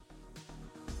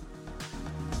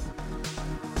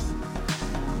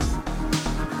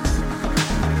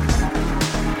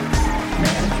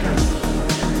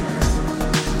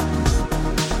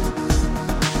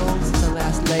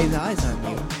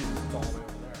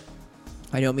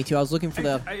I know, me too. I was looking for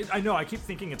the. I know. I keep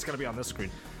thinking it's gonna be on this screen,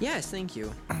 Yes, thank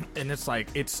you. and it's like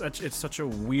it's such a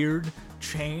weird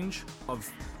change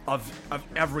of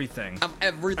everything.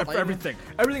 Everything.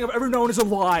 Everything I've ever known is a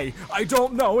lie. I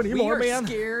don't know We anymore, are man.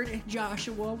 scared,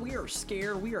 Joshua. We are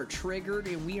scared. We are triggered,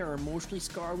 and we are emotionally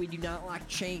scarred. We do not like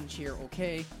change here,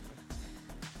 okay?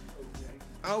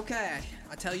 Okay.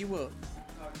 I tell you what.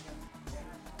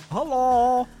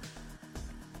 Hello.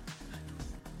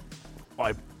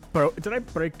 Did I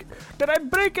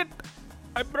break it?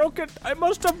 I broke it. I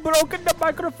must have broken the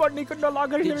microphone. You can no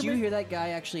longer hear me. Did you hear that guy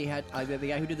actually had the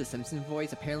guy who did the Simpsons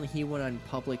voice? Apparently, he went on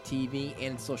public TV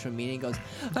and social media and goes,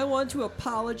 "I want to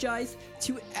apologize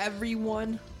to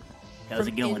everyone How's from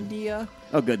it going? India."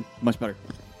 Oh, good. Much better.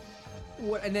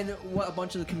 And then a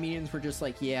bunch of the comedians were just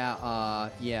like, "Yeah,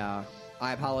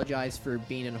 I apologize for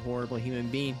being a horrible human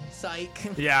being."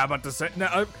 Psych. Yeah, I'm about to say.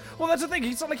 No, well, that's the thing.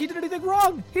 He's not like he did anything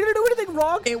wrong. He didn't do anything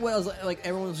wrong. It was like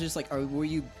everyone was just like, were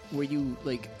you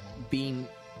like being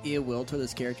ill will to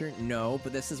this character? No,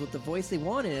 but this is what the voice they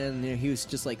wanted, and he was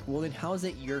just like, well, then how is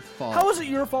it your fault? How is it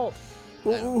your fault?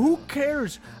 Who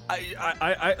cares?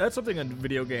 I that's something in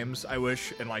video games I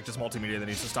wish, and like just multimedia that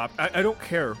needs to stop. I don't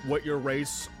care what your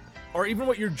race or even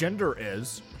what your gender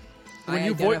is. I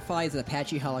identify as an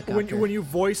Apache helicopter. When you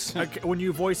voice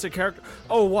a character,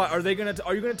 oh, what are you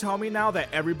gonna tell me now that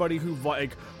everybody who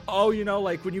like, oh, you know,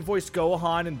 like when you voice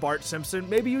Gohan and Bart Simpson,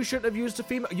 maybe you shouldn't have used a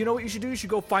female. You know what you should do? You should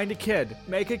go find a kid,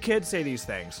 make a kid say these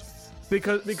things,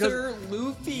 because Sir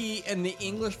Luffy in the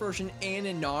English version and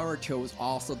in Naruto was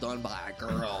also done by a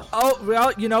girl. Oh,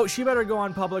 well, you know, she better go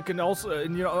on public and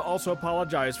also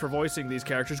apologize for voicing these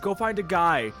characters. Go find a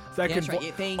guy that can. That's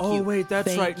right. Thank you. Oh wait, that's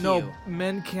Thank right. No, you.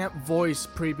 men can't voice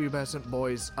prepubescent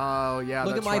boys. Oh yeah.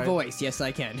 Look that's at my right. voice. Yes,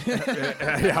 I can.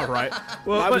 Yeah, right.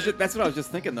 Well, That's what I was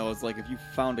just thinking, though. Is like if you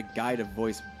found a guy to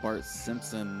voice Bart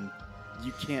Simpson,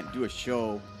 you can't do a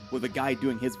show with a guy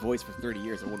doing his voice for 30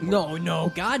 years. It wouldn't work. No,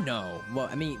 God, no. Well,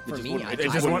 I mean, for just me, wouldn't- I it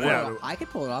could just pull wouldn't- it yeah. off. I could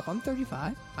pull it off. I'm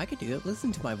 35. I could do it.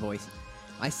 Listen to my voice.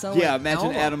 I sound Yeah, like imagine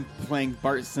Elmo. Adam playing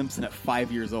Bart Simpson at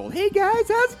 5 years old. Hey guys,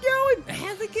 how's it going?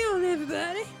 How's it going,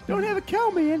 everybody? Don't have a cow,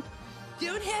 man.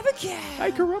 Don't have a cat.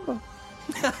 Hi, caramba.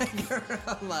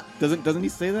 Gorilla. Doesn't he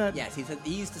say that? Yes,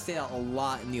 he used to say that a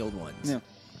lot in the old ones. Yeah.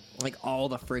 Like all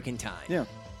the freaking time. Yeah.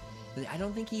 I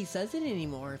don't think he says it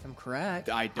anymore, if I'm correct.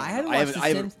 I don't. haven't I watched haven't- The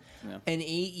I Sims haven't- in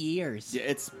 8 years. Yeah,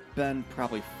 it's been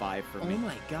probably 5 for Oh me.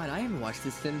 my God, I haven't watched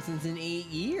The Simpsons in 8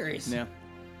 years. Yeah.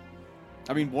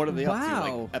 I mean, what are they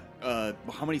Wow. up to?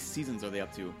 Like, how many seasons are they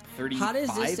up to? 35? How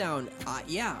does this sound?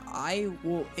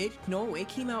 It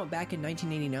came out back in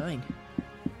 1989.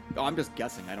 Oh, I'm just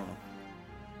guessing. I don't know.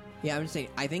 Yeah, I'm just saying.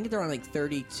 I think they're on like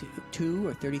 32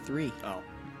 or 33. Oh.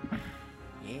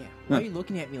 Yeah. Why are you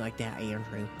looking at me like that,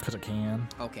 Andrew? because I can.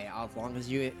 Okay, as long as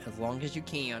you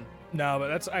can. No, but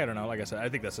that's, I don't know. Like I said, I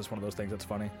think that's just one of those things that's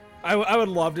funny. I would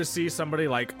love to see somebody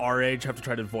like our age have to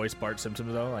try to voice Bart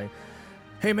Simpson though. Like,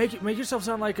 hey, make yourself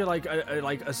sound like a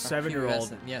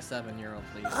 7-year-old. Yeah, 7-year-old,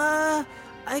 please.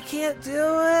 I can't do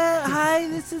it. Hi,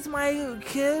 this is my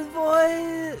kid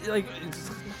voice. Like,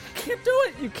 can't do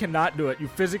it. You cannot do it. You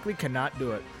physically cannot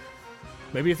do it.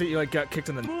 Maybe if you like got kicked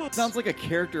in the. Sounds like a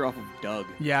character off of Doug.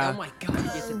 Yeah. Oh my God,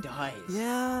 yes it does.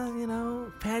 Yeah, you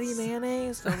know, Patty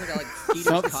Mayonnaise. Sounds like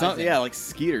Skeeter's cousin. Yeah, like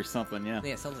Skeet or something. Yeah.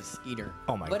 Yeah, it sounds like Skeeter.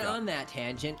 Oh my but God. on that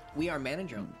tangent, we are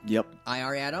manager. Yep.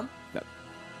 IR Adam.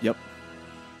 Yep.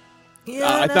 Yeah,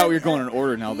 I thought we were going in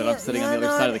order now that I'm sitting on the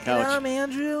other side of the couch. I'm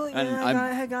Andrew. And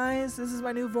I'm- Hey guys, this is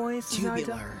my new voice.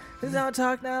 Tubular. This is how I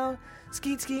talk now.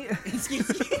 Skeet.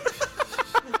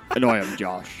 No, I am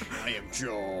Josh. I am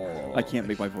Joe. I can't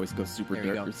make my voice go super There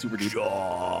you dark go. or super deep.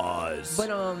 Jaws. But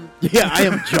Yeah, I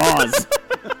am Jaws.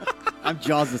 I'm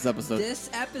Jaws this episode. this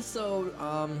episode,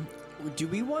 do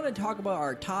we want to talk about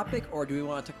our topic or do we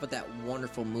want to talk about that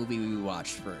wonderful movie we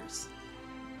watched first?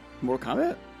 Mortal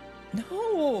Kombat?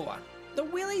 No, the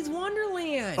Willy's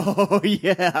Wonderland. Oh,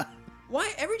 yeah.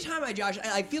 Why every time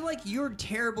I feel like you're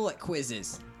terrible at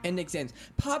quizzes and exams.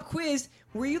 Pop quiz,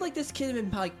 were you like this kid and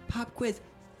been like, pop quiz?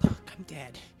 Fuck, I'm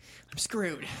dead. I'm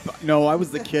screwed. No, I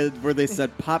was the kid where they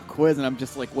said pop quiz, and I'm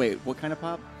just like, wait, what kind of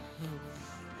pop?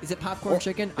 Is it popcorn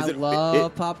chicken? I is it-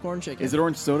 love popcorn chicken. Is it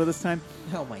orange soda this time?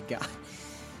 Oh my God.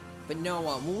 But no,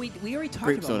 we already talked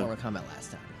Grape about soda. Mortal Kombat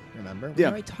last time. Remember? We Yeah.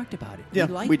 already talked about it. Yeah,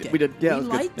 we liked we it. did. Yeah, we it was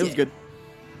liked good. It was good.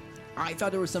 I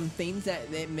thought there were some things that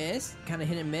it missed, kind of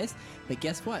hit and miss. But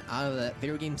guess what? Out of that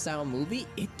video game style movie,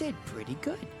 it did pretty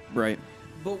good. Right.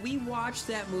 But we watched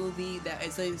that movie that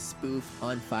is a spoof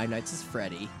on Five Nights at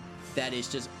Freddy that is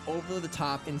just over the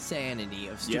top insanity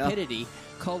of Yeah. stupidity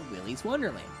called Willy's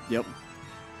Wonderland. Yep.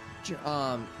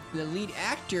 The lead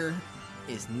actor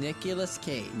is Nicolas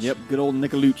Cage. Yep, good old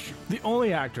Nicolouch. The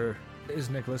only actor is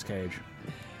Nicolas Cage.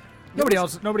 Nobody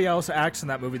else acts in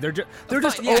that movie. They're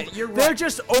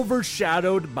just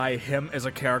overshadowed by him as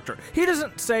a character. He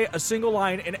doesn't say a single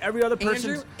line, and every other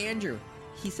person. Andrew,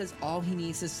 he says all he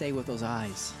needs to say with those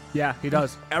eyes. Yeah, he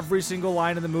does. Every single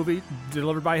line in the movie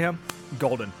delivered by him,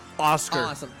 golden. Oscar.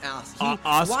 Awesome.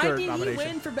 Oscar Why did nomination. he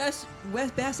win for best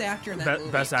actor in that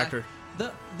movie? Best actor.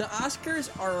 The Oscars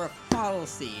are a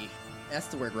fallacy. That's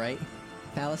the word, right?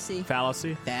 Fallacy.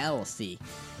 Fallacy.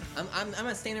 I'm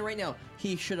not saying it right now.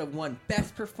 He should have won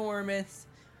best performance,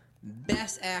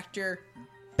 best actor,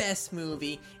 best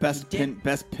movie, Best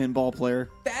pinball player.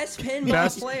 best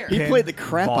pinball player. He played the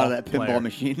crap out of that pinball player.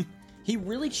 machine. He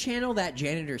really channeled that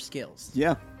janitor skills.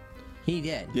 Yeah. He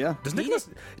did. Yeah. Does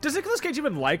Nicolas Cage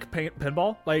even like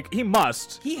pinball? Like, he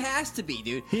must. He has to be,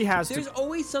 dude. He has to. There's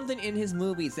always something in his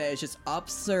movies that is just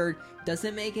absurd,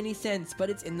 doesn't make any sense, but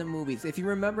it's in the movies. If you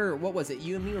remember, what was it?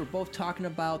 You and me were both talking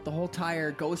about the whole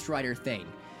entire Ghost Rider thing,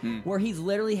 where he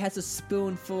literally has a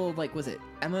spoonful of, like, was it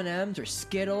M&Ms or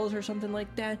Skittles or something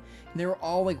like that? And they were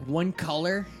all, like, one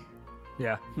color.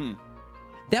 Yeah.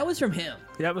 That was from him.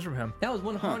 Yeah, it was from him. That was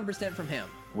 100% from him.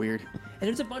 Weird. And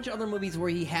there's a bunch of other movies where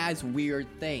he has weird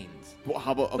things. Well,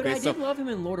 how about But I did love him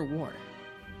in Lord of War.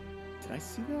 Did I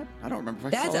see that? I don't remember if I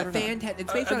That's saw that a or not. fantastic.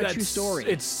 It's based on a true story.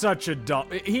 It's such a dumb.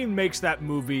 He makes that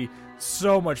movie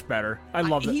so much better. I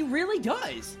love it. He really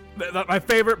does. My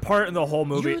favorite part in the whole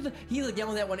movie. He's like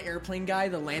yelling at that one airplane guy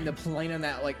to land the plane on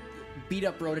that like beat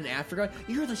up road in Africa.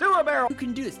 You're the Do it, Barrel. who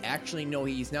can do this. Actually, no,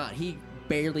 he's not. He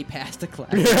barely passed the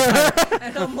class.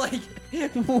 And I'm like,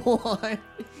 what?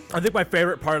 I think my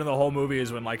favorite part of the whole movie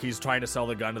is when like he's trying to sell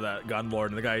the gun to that gun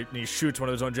lord, and the guy and he shoots one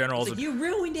of his own generals. Like, you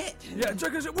ruined it. Yeah, it's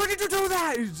like, where did you do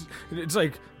that? It's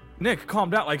like, Nick, calm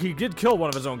down. Like, he did kill one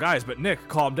of his own guys, but Nick,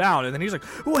 calm down. And then he's like,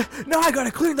 what? Now I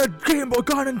gotta clean the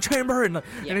gun and chamber. And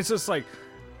it's just like,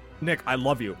 Nick, I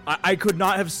love you. I could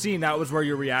not have seen that was where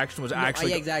your reaction was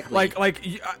actually. Yeah, exactly. Like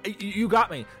you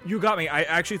got me. You got me. I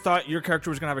actually thought your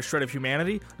character was gonna have a shred of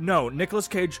humanity. No, Nicolas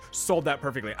Cage sold that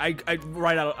perfectly. I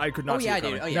could not see it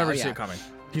coming. Never see it coming.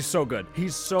 He's so good.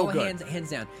 He's so good.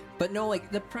 Hands down. But no,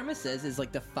 like the premise is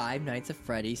like the Five Nights at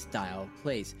Freddy's style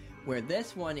place. Where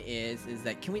this one is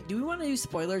that do we want to do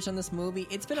spoilers on this movie?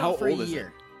 It's been out for a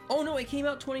year. Oh no, it came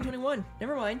out 2021.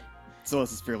 Never mind. So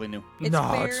this is fairly new. It's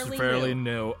fairly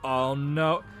new. Oh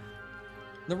no.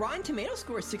 The Rotten Tomato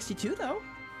score is 62 though.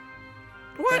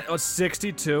 What? Oh,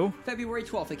 62? February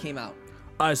 12th it came out.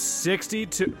 A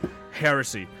 62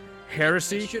 heresy.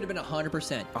 It should have been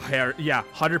 100%. Yeah,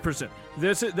 100%.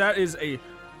 That is a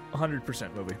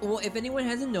 100% movie. Well, if anyone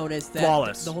hasn't noticed, that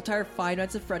Flawless. the whole entire Five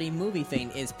Nights at Freddy movie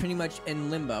thing is pretty much in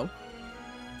limbo.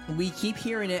 We keep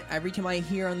hearing it every time I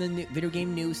hear on the video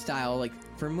game news style, like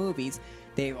for movies.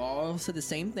 They all said the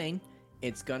same thing.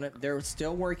 They're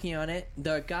still working on it.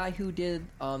 The guy who did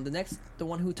the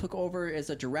one who took over as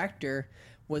a director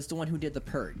was the one who did The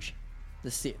Purge,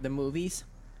 the movies,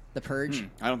 The Purge.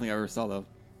 I don't think I ever saw those.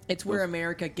 It's where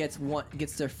America gets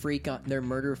their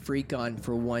murder freak on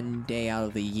for one day out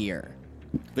of the year.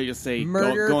 They just say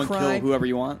Murder, go and crime. kill whoever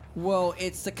you want. Well,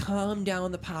 it's to calm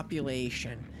down the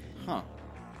population. Huh.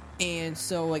 And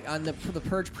so, like the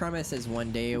Purge premise is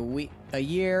one day a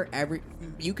year.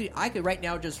 I could right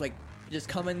now just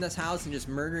come in this house and just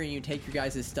murder and you take your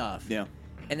guys' stuff. Yeah.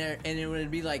 And it would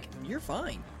be like, you're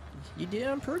fine. You did it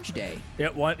on Purge Day.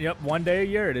 One day a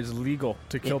year it is legal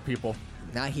to kill people.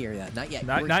 Not here yet. Not yet.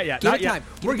 Not yet. Give Not it yet. time.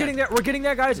 We're getting there. We're getting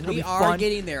there, guys. It'll We be are fun.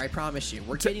 getting there. I promise you.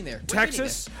 We're getting there.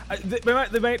 Texas.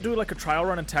 They might do like a trial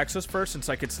run in Texas first, since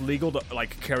like it's legal to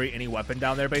like carry any weapon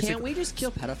down there. Basically, Can't we just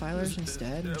kill pedophiles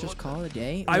instead and just call it a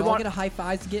day? I We all want- get a high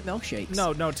fives to get milkshakes.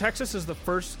 No. Texas is the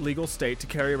first legal state to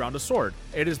carry around a sword.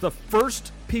 It is the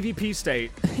first PvP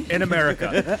state in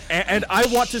America, and I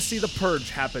want to see the purge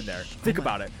happen there. Think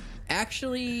about it.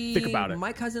 Actually, Think about it.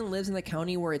 My cousin lives in the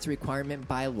county where it's a requirement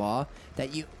by law that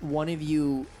one of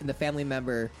you, the family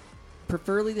member,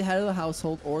 preferably the head of the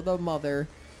household or the mother,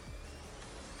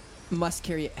 must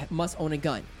own a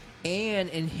gun. And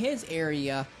in his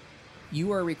area,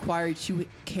 you are required to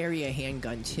carry a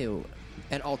handgun too,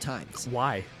 at all times.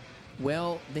 Why?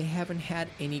 Well, they haven't had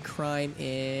any crime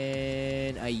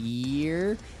in a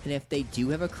year, and if they do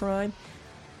have a crime,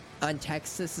 on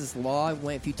Texas's law,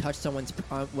 if you touch someone's,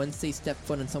 once they step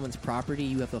foot on someone's property,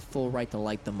 you have the full right to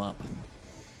light them up.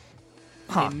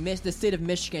 Huh. In the state of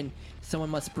Michigan,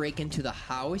 someone must break into the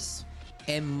house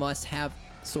and must have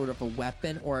sort of a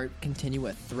weapon or continue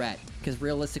a threat. Because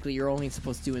realistically, you're only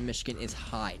supposed to do in Michigan is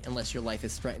hide, unless your life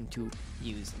is threatened to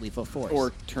use lethal force.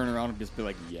 Or turn around and just be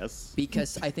like, yes.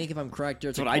 Because I think if I'm correct,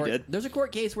 That's what I did. There's a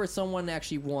court case where someone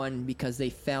actually won because they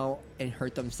fell and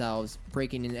hurt themselves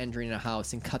breaking and entering a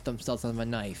house and cut themselves with a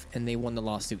knife, and they won the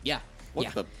lawsuit. Yeah. What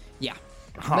yeah. the- Yeah.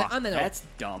 Huh. But on the note, That's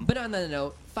dumb. But on that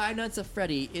note, Five Nights at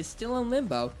Freddy is still in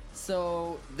limbo,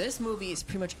 so this movie is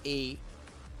pretty much a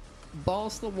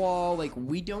balls to the wall, like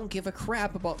we don't give a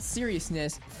crap about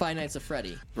seriousness. Five Nights at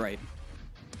Freddy. Right.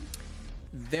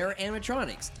 They're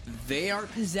animatronics. They are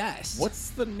possessed.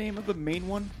 What's the name of the main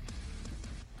one?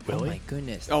 Oh Willie? my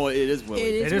goodness. Oh, it is Willie.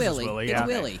 It is It is Willie. Willie, It's yeah.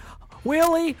 Willie.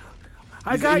 Willie,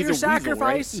 I He's- got he's your a weasel,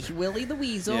 right? sacrifice. Willie the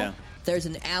Weasel. Yeah. There's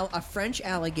a French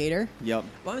alligator. Yep.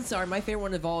 Well, I'm sorry. My favorite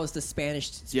one of all is the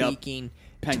Spanish-speaking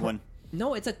Penguin.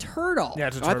 No, it's a turtle. Yeah,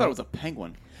 it's a Oh, I thought turtle. it was a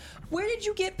penguin. Where did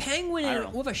you get penguin I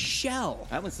don't know. with a shell?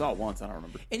 I only saw it once. I don't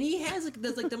remember. And he has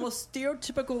like the most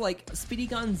stereotypical like Speedy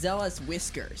Gonzales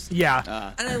whiskers.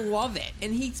 Yeah. And I love it.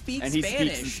 And he speaks And he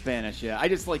Spanish. speaks in Spanish. Yeah, I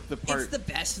just like the part It's the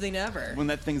best thing ever. when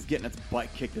that thing's getting its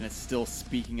butt kicked and it's still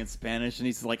speaking in Spanish, and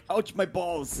he's like, "Ouch, my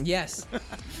balls." Yes.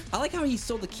 I like how he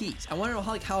stole the keys. I want to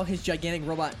know how his gigantic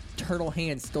robot turtle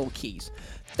hand stole keys.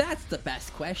 That's the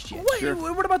best question. Wait, Sure.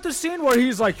 what about the scene where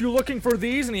he's like, "You looking for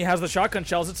these?" and he has the shotgun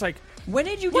shells? It's like, When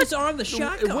did you disarm the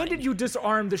shotgun? when did you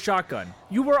disarm the shotgun?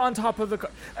 You were on top of the.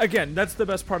 Again, that's the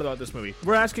best part about this movie.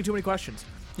 We're asking too many questions.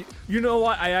 You know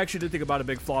what? I actually did think about a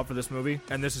big flaw for this movie,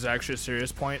 and this is actually a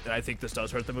serious point, and I think this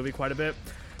does hurt the movie quite a bit.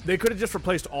 They could have just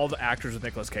replaced all the actors with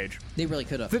Nicolas Cage. They really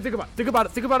could have. Think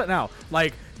about it now.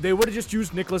 Like, they would have just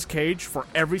used Nicolas Cage for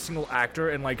every single actor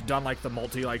and like done like the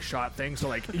multi like shot thing. So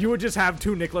like you would just have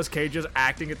two Nicolas Cages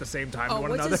acting at the same time to Oh, one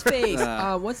what's another. his face?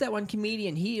 What's that one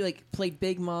comedian? He like played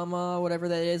Big Mama, whatever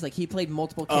that is. Like he played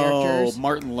multiple characters. Oh,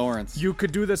 Martin Lawrence. You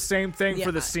could do the same thing Yeah,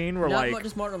 for the scene where not like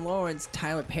just Martin Lawrence,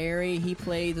 Tyler Perry. He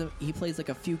plays like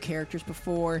a few characters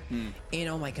before. And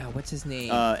oh my God, what's his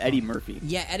name? Eddie Murphy.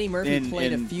 yeah, Eddie Murphy In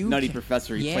played a few. Nutty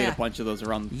Professor, he played Yeah. a bunch of those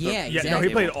around. Yeah, yeah, no, exactly.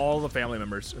 he played all the family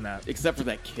members in that. Except for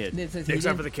that kid.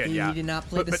 Except for the kid, yeah. He did not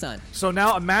play the But- son. So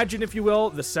now imagine, if you will,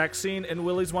 the sex scene in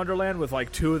Willy's Wonderland with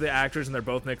like two of the actors and they're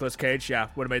both Nicolas Cage. Yeah,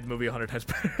 would have made the movie 100 times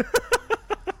better.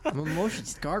 I'm emotionally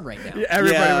scarred right now. Yeah,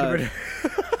 everybody Yeah. would have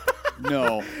been.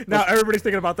 No. Now everybody's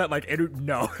thinking about that. Like, Andrew,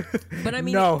 no. But I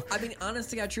mean, no. honest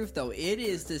to God truth though, it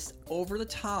is this over the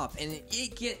top, and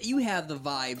you have the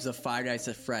vibes of Five Nights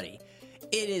at Freddy.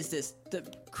 It is this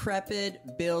decrepit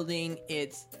building.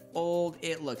 It's old.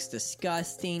 It looks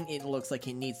disgusting. It looks like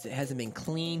it hasn't been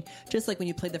cleaned. Just like when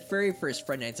you played the very first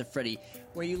Five Nights at Freddy,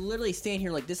 where you literally stand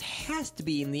here like this has to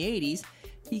be in the 80s,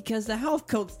 because the health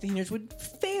code standards would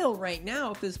fail right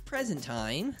now if it was present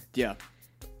time. Yeah.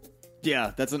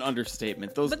 Yeah, that's an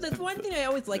understatement. Those. But the one thing I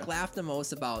always laugh the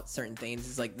most about certain things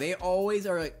is like they always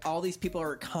are like all these people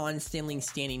are constantly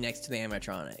standing next to the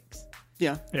animatronics.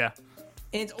 Yeah. Yeah.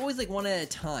 And it's always like one at a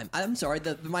time. I'm sorry,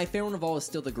 my favorite one of all is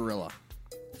still the gorilla.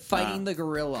 Fighting the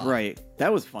gorilla. Right.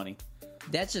 That was funny.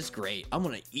 That's just great. I'm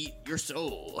gonna eat your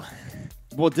soul.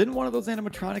 Well, didn't one of those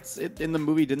animatronics in the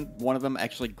movie? Didn't one of them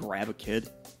actually grab a kid?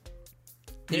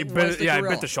 He It was bit, the yeah, he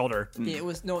gorilla. bit the shoulder. It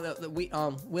was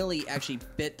Willie actually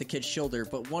bit the kid's shoulder,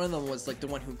 but one of them was like the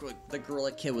one who the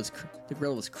gorilla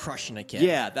was crushing a kid.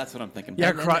 Yeah, that's what I'm thinking.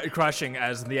 Yeah, And then crushing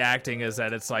as the acting is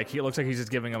that it's like he looks like he's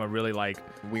just giving him a really like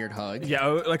Weird hug.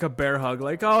 like a bear hug,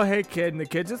 like, oh hey kid, and the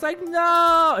kid's just like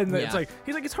no, and it's Yeah. like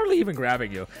he's like it's hardly even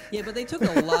grabbing you. Yeah, but they took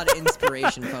a lot of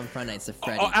inspiration from Five Nights at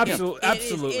Freddy. Oh, absolutely, It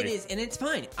is- absolutely. It is, and it's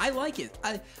fine. I like it.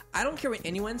 I don't care what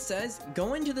anyone says.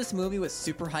 Go into this movie with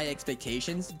super high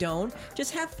expectations. Don't.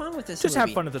 Just have fun with this Just movie.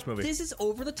 have fun with this movie. This is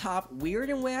over the top,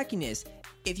 weird and wackiness.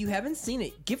 If you haven't seen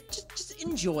it, just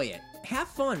enjoy it. Have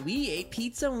fun. We ate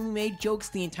pizza and we made jokes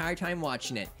the entire time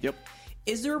watching it. Yep.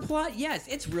 Is there a plot? Yes.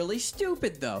 It's really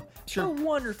stupid though. Sure. But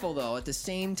wonderful though at the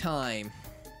same time.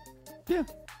 Yeah.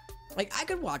 Like I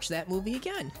could watch that movie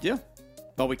again. Yeah.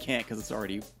 But we can't because it's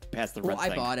already past the red Well, I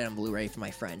thing. bought it on Blu-ray for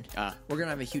my friend. Ah. We're gonna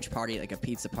have a huge party, like a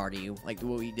pizza party, like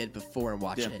what we did before and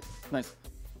watch Yeah. it. Nice.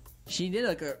 She did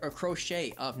like a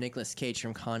crochet of Nicolas Cage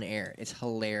from Con Air. It's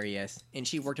hilarious, and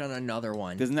she worked on another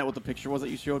one. Isn't that what the picture was that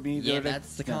you showed me? The Yeah, other day?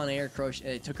 that's the Con Air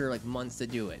crochet. It took her like months to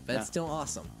do it, but it's Yeah. still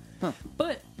awesome. Huh.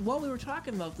 But while we were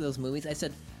talking about those movies, I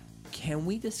said, can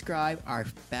we describe our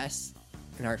best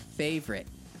and our favorite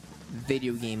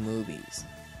video game movies?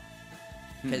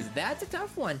 Because that's a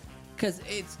tough one. Because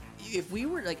if we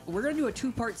were we're gonna do a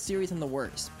 2-part series on the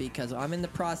worst, because I'm in the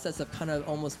process of kind of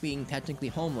almost being technically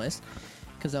homeless.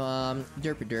 Because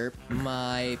derp,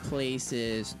 my place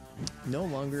is no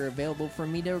longer available for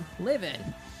me to live in.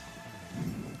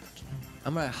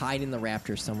 I'm gonna hide in the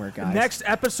Raptors somewhere, guys. Next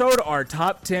episode, our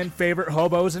top 10 favorite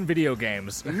hobos in video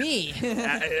games. Me.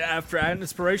 After an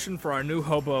inspiration for our new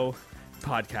hobo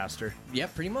podcaster.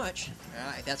 Yep, pretty much.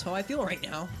 That's how I feel right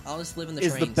now. I'll just live in the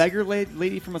Is trains. the beggar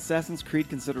lady from Assassin's Creed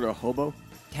considered a hobo?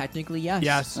 Technically, yes.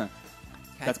 Yes. Huh.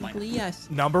 That's mine. Technically, yes.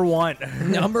 Number 1.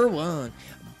 Number 1.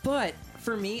 But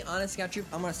for me, honest Scott Troop,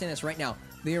 I'm gonna say this right now.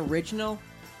 The original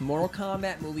Mortal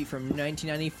Kombat movie from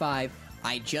 1995.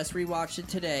 I just rewatched it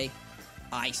today.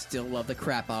 I still love the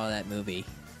crap out of that movie.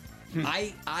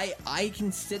 I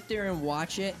can sit there and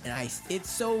watch it, and it's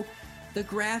so the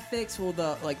graphics, well,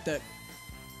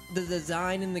 the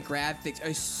design and the graphics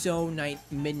are so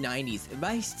mid 90s, but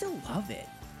I still love it.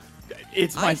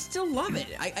 I still love it.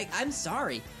 I'm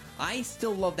sorry. I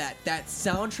still love that. That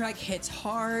soundtrack hits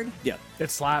hard. Yeah. It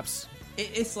slaps.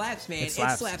 It slaps, man. It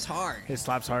slaps. It slaps hard. It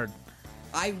slaps hard.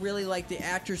 I really like the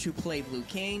actors who played Liu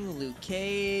Kang, Luke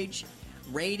Cage,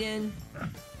 Raiden,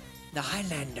 the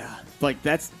Highlander. Like,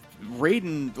 that's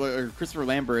Raiden, or Christopher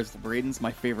Lambert as Raiden's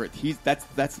my favorite.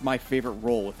 That's my favorite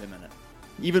role with him in it.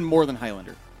 Even more than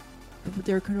Highlander. But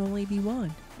there can only be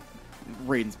one.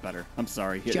 Raiden's better. I'm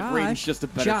sorry. Josh, Raiden's just a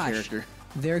better Josh, character.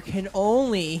 There can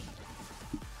only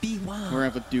be one. We're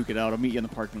going to have to duke it out. I'll meet you in the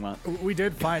parking lot. We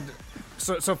did find...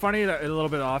 So funny, a little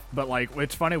bit off, but like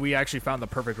it's funny. We actually found the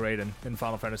perfect Raiden in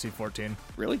Final Fantasy 14.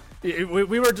 Really? We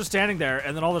were just standing there,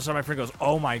 and then all of a sudden my friend goes,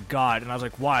 "Oh my god!" And I was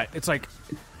like, "What?" It's like,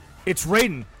 it's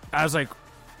Raiden. I was like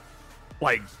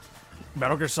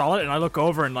Metal Gear Solid, and I look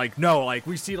over and like, no, like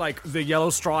we see like the yellow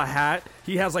straw hat.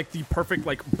 He has like the perfect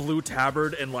like blue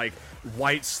tabard and like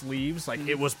white sleeves. Like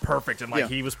it was perfect, and like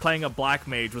he was playing a black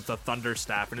mage with a thunder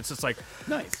staff, and it's just like,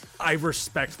 Nice. I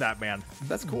respect that man.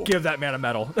 That's cool. Give that man a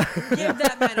medal. Give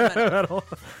that man a medal.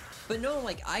 But no,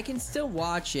 like I can still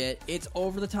watch it. It's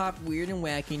over the top, weird and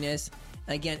wackiness.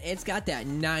 Again, it's got that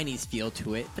 90s feel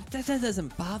to it, but that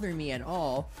doesn't bother me at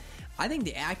all. I think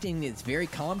the acting is very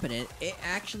competent. It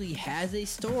actually has a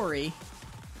story.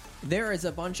 There is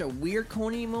a bunch of weird,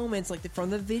 corny moments like from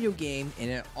the video game,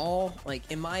 and it all, like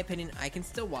in my opinion, I can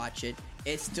still watch it.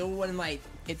 It's still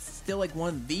it's still like one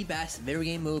of the best video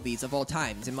game movies of all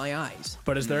times in my eyes.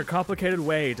 But is there a complicated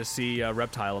way to see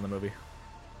Reptile in the movie?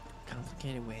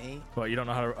 Complicated way. Well, you don't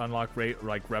know how to unlock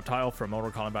Reptile from Mortal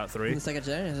Kombat 3? In the Sega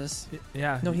Genesis.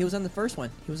 Yeah. No, he was on the first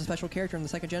one. He was a special character in the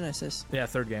Sega Genesis. Yeah,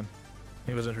 third game.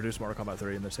 He was introduced in Mortal Kombat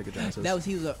 3 in the Sega Genesis.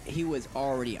 He was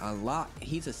already unlocked.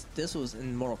 This was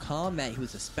in Mortal Kombat. He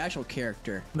was a special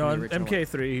character. No, in in the original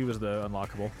MK3 he was the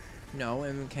unlockable. one. No,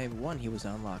 in MK1 he was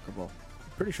unlockable.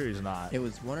 Pretty sure he's not. It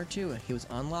was 1 or 2. He was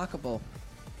unlockable.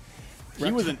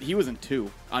 He was in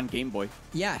 2 on Game Boy.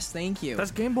 Yes, thank you.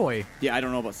 That's Game Boy. Yeah, I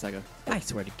don't know about Sega. I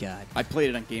swear to God. I played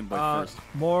it on Game Boy first.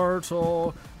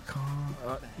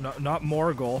 Not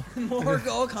Morgul.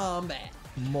 Mortal Kombat.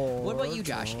 Mortal. What about you,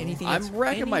 Josh? Anything? I'm that's-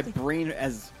 racking my anything- brain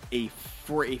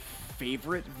for a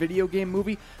favorite video game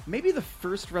movie. Maybe the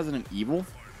first Resident Evil.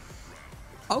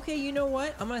 Okay, you know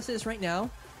what? I'm gonna say this right now.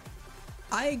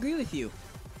 I agree with you.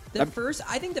 I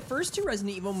think the first 2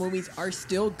 Resident Evil movies are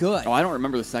still good. Oh, I don't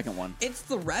remember the second one. It's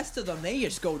the rest of them. They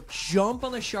just go jump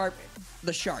on the shark.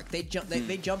 They jump.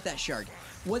 They jump that shark.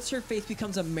 What's her face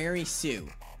becomes a Mary Sue,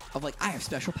 of like I have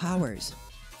special powers.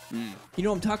 You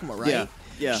know what I'm talking about, right? Yeah,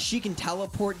 yeah. She can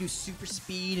teleport, do super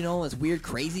speed, and all this weird,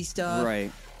 crazy stuff.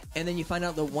 Right. And then you find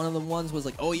out that one of the ones was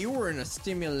like, "Oh, you were in a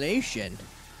stimulation.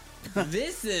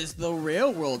 This is the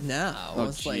real world now." Oh, I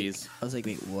was like,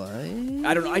 wait, what?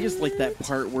 I don't know. I just like that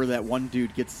part where that one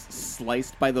dude gets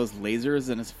sliced by those lasers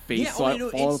and his face falls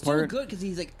it's apart. so good because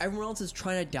he's like everyone else is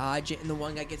trying to dodge it, and the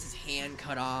one guy gets his hand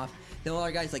cut off. The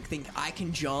other guy's like, think I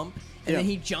can jump, and then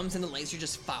he jumps, and the laser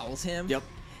just fouls him. Yep.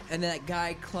 And that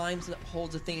guy climbs,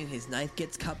 holds the thing, and his knife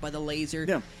gets cut by the laser.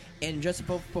 Yeah. And just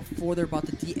before they're about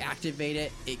to deactivate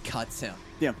it, it cuts him.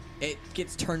 Yeah. It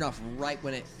gets turned off right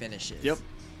when it finishes. Yep.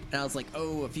 And I was like,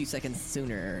 oh, a few seconds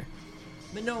sooner.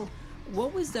 But no,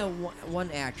 what was that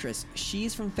one actress?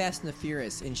 She's from Fast and the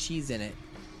Furious, and she's in it.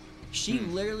 She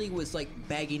literally was like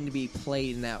begging to be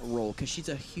played in that role because she's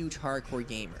a huge hardcore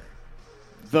gamer.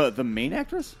 The main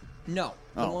actress? No,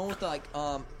 the Oh. one with the, like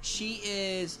she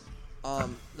is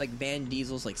like Van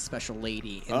Diesel's like special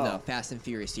lady in the Fast and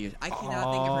Furious series. I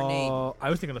cannot think of her name. I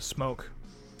was thinking of Smoke.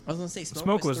 I was gonna say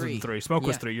Smoke was 3. in 3. Smoke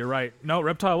was Yeah. 3. You're right. No,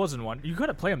 Reptile was in 1. You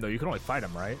couldn't play him though. You could only fight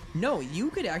him, right? No, you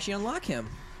could actually unlock him.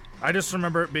 I just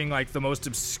remember it being like the most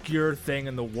obscure thing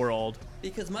in the world.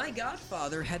 Because my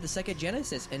godfather had the Sega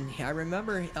Genesis, and I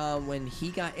remember when he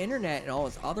got internet and all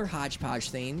his other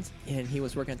hodgepodge things, and he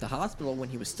was working at the hospital when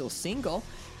he was still single,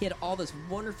 he had all this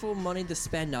wonderful money to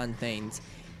spend on things.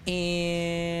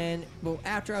 And well,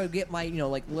 after I would get my,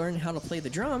 learn how to play the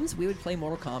drums, we would play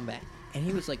Mortal Kombat. and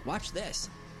he was like, "Watch this,"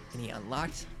 and he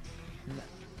unlocked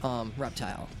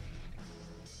Reptile.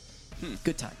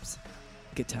 Good times.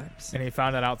 Good times. And he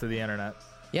found that out through the internet.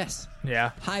 Yes.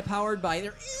 Yeah. High powered by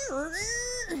their.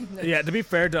 Yeah, to be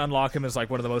fair, to unlock him is like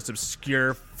one of the most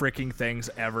obscure freaking things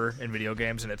ever in video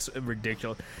games, and it's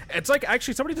ridiculous. It's like,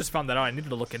 actually, somebody just found that out. I needed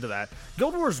to look into that.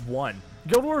 Guild Wars 1.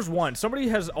 Guild Wars 1. Somebody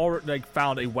has already like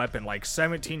found a weapon like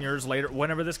 17 years later,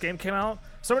 whenever this game came out.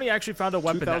 Somebody actually found a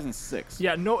weapon. 2006.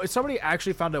 Yeah, no, somebody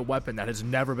actually found a weapon that has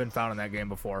never been found in that game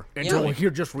before until here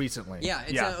just recently. Yeah,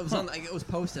 it was on, like, it was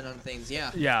posted on things.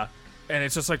 Yeah. Yeah, and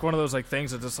it's just like one of those like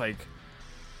things that just like.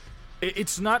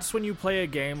 It's nuts when you play a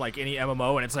game like any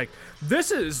MMO, and it's like this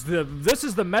is the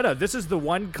meta. This is the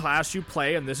one class you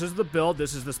play, and this is the build.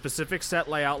 This is the specific set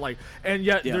layout. Like, and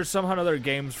yet there's somehow other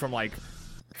games from like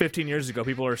 15 years ago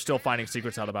people are still finding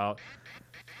secrets out about.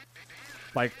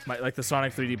 Like the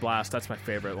Sonic 3D Blast. That's my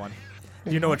favorite one.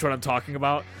 You know which one I'm talking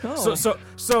about. Oh.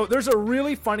 So there's a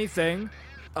really funny thing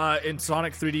in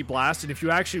Sonic 3D Blast, and if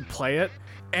you actually play it.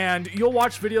 And you'll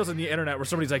watch videos on the internet where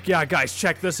somebody's like, yeah, guys,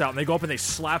 check this out. And they go up and they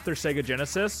slap their Sega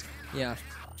Genesis. Yeah.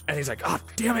 And he's like, oh,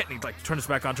 damn it. And he like turns it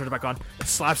back on, and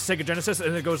slaps Sega Genesis.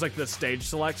 And it goes like the stage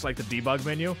selects, like the debug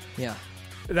menu. Yeah.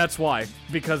 That's why.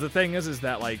 Because the thing is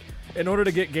that like, in order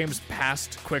to get games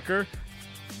passed quicker,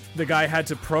 the guy had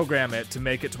to program it to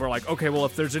make it to where like, okay, well,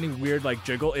 if there's any weird like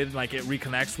jiggle, it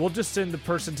reconnects. We'll just send the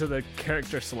person to the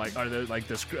character select or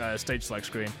the stage select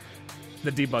screen.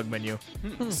 The debug menu.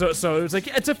 So it was like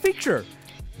it's a feature.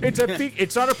 It's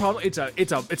not a problem.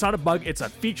 It's not a bug. It's a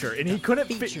feature. And he couldn't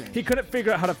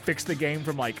figure out how to fix the game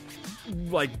from like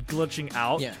glitching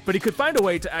out. Yeah. But he could find a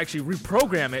way to actually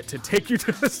reprogram it to take you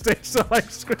to the stage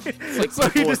select screen. Like So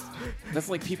he that's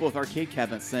like people with arcade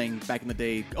cabinets saying back in the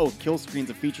day, "Oh, kill screen's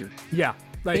a feature." yeah.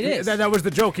 Like It is. that was the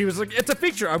joke. He was like, "It's a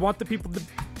feature. I want the people to."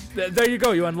 There you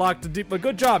go. You unlocked the but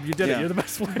good job. You did it. Yeah. You're the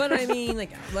best player. But I mean, like,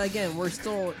 again, we're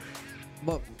still.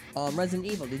 But Resident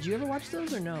Evil, did you ever watch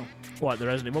those or no? What, the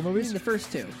Resident Evil movies? The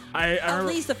first two. I At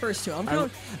remember, least the first two.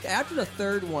 After the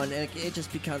third one, it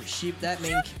just becomes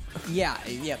yeah,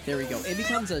 there we go. It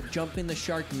becomes a jump in the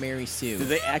shark, Mary Sue. Do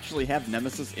they actually have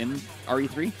Nemesis in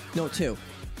RE3? No, two.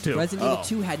 Two. Resident Oh. Evil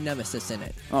 2 had Nemesis in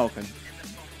it. Oh, okay.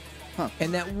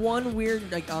 And that one weird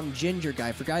ginger guy,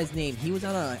 I forgot his name. He was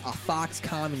on a Fox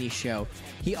comedy show.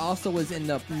 He also was in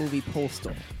the movie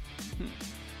Postal.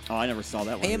 Oh, I never saw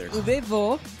that one I am either. Uwe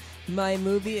Boll. My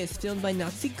movie is filmed by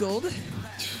Nazi Gold.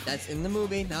 That's in the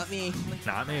movie, not me.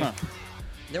 not me. Huh.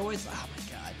 There was, oh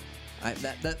my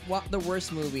god, the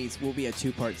worst movies will be a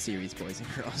 2-part series, boys and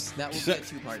girls. That will be a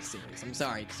 2-part series. I'm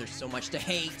sorry, because there's so much to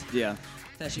hate, Yeah.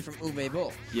 especially from Uwe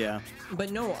Boll. Yeah.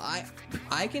 But no,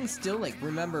 I can still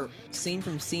remember scene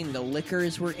from scene. The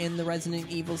Lickers were in the Resident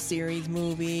Evil series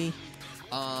movie.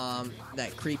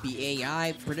 That creepy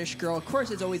AI British girl. Of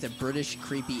course, it's always a British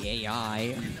creepy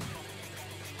AI.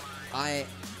 I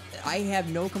have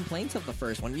no complaints of the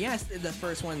first one. Yes, the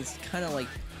first one's kind of like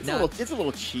It's a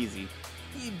little cheesy.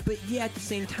 but yeah, at the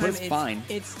same time, it's fine.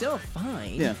 It's still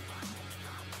fine. Yeah.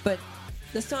 But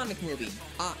the Sonic movie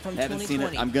from Haven't 2020. seen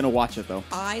it. I'm gonna watch it though.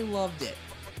 I loved it.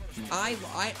 I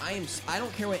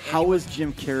don't care what. How is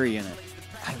Jim Carrey in it?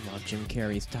 I love Jim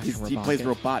Carrey's Dr. Robotnik. He plays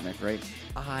Robotnik, right?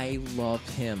 I loved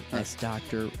him as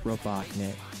Dr.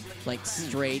 Robotnik. Like,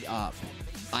 straight up.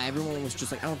 Everyone was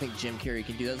just like, I don't think Jim Carrey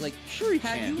can do that. I was like, Sure he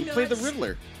have can. you He played the not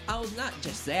Riddler. I was not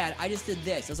just that. I just did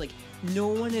this. I was like, no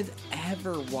one has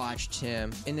ever watched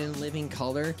him in living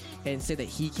color and say that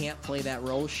he can't play that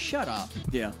role. Shut up.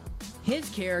 Yeah. His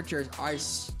characters are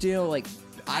still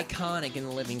iconic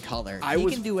in living color. He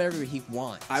can do whatever he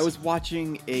wants. I was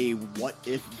watching a what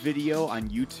if video on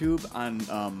YouTube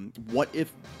on what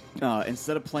if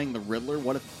instead of playing the Riddler,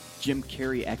 what if Jim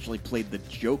Carrey actually played the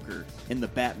Joker in the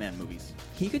Batman movies?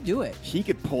 He could do it. He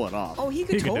could pull it off. Oh, he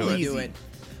could He could do totally it. do it.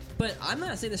 But I'm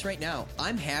going to say this right now.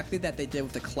 I'm happy that they did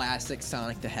with the classic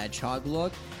Sonic the Hedgehog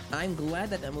look. I'm glad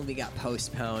that movie got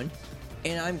postponed.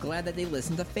 And I'm glad that they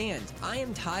listened to fans. I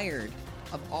am tired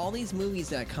of all these movies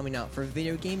that are coming out for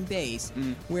video game base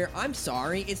where, I'm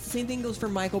sorry, it's the same thing goes for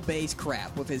Michael Bay's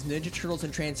crap with his Ninja Turtles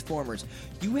and Transformers.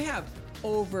 You have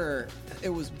it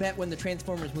was bet when the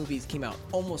Transformers movies came out,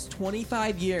 almost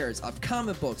 25 years of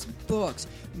comic books,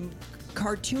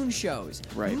 cartoon shows,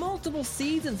 Right. multiple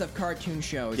seasons of cartoon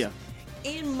shows, Yeah.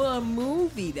 in a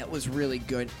movie that was really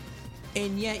good.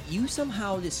 And yet you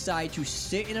somehow decide to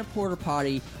sit in a porta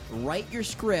potty, write your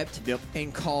script, Yep.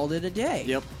 and called it a day.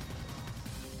 Yep.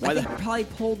 I think they probably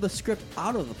pulled the script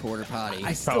out of the porta potty.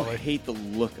 I still Probably. hate the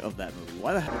look of that movie.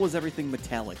 Why the hell was everything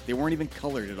metallic? They weren't even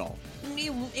colored at all.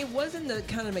 It wasn't the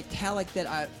kind of metallic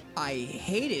that I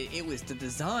hated. It was the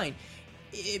design.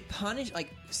 it punished,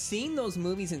 like, seeing those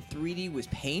movies in 3D was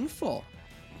painful.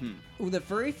 The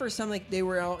very first time like they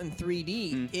were out in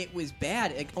 3D, it was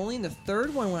bad. Like, only in the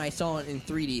third one when I saw it in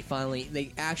 3D, finally,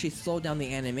 they actually slowed down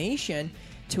the animation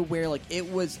to where like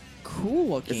it was cool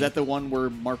looking. Is that the one where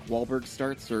Mark Wahlberg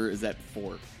starts, or is that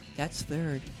 4? That's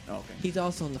third. Oh, okay. He's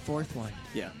also in the fourth one.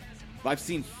 Yeah. I've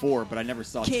seen 4, but I never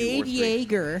saw 2 or Cade 3.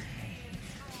 Yeager.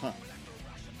 Huh.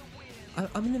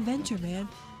 I'm an inventor, man.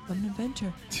 I'm an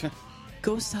inventor.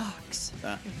 Go Sox.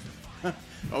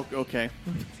 Okay.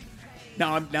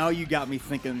 Now you got me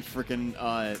thinking freaking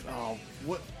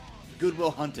what Good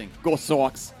Will Hunting. Go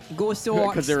Sox. Go Sox.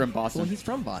 Because they're in Boston. Well, he's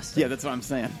from Boston. Yeah, that's what I'm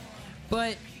saying.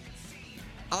 But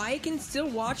I can still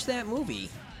watch that movie,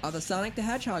 the Sonic the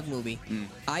Hedgehog movie.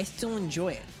 I still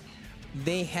enjoy it.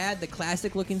 They had the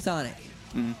classic looking Sonic.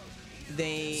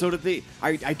 So did they?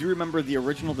 I do remember the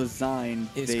original design.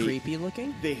 Is creepy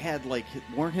looking. They had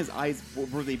weren't his eyes?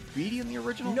 Were they beady in the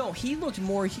original? No, he looked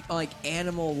more like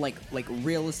animal, like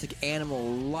realistic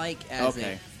animal, like as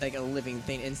Okay. like a living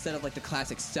thing instead of like the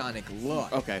classic Sonic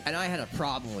look. Okay. And I had a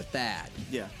problem with that.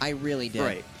 Yeah. I really did.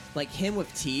 Right. Like him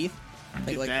with teeth.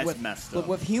 That's with, messed with- up.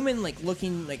 With human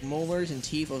looking like molars and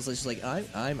teeth, I was just like,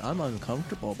 I'm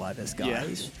uncomfortable by this,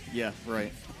 guys. Yeah.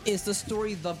 Right. Is the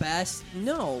story the best?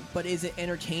 No. But is it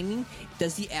entertaining?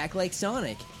 Does he act like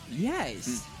Sonic?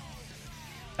 Yes.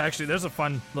 Actually, there's a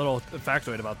fun little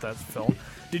factoid about that film.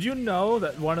 Did you know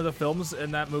that one of the films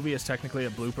in that movie is technically a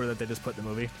blooper that they just put in the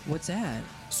movie? What's that?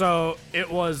 So it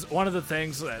was one of the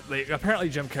things that apparently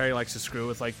Jim Carrey likes to screw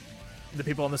with like the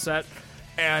people on the set.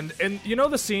 And you know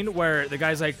the scene where the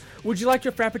guy's like, "Would you like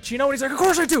your Frappuccino?" And he's like, "Of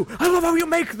course I do. I love how you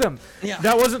make them." Yeah.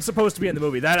 That wasn't supposed to be in the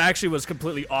movie. That actually was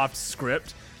completely off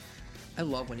script. I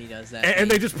love when he does that. And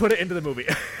they just put it into the movie.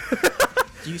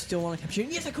 Do you still want a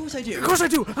cappuccino? Yes, of course I do. Of course I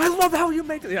do. I love how you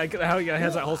make it. Like, how he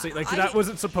has that whole scene. Like that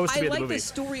wasn't supposed to be in the movie. I like the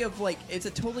story of like it's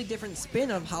a totally different spin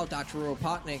of how Dr.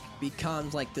 Robotnik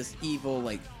becomes like this evil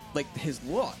like his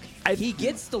look. He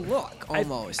gets the look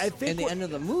almost I think in the end of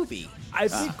the movie. I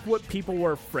think what people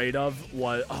were afraid of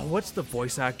was what's the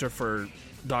voice actor for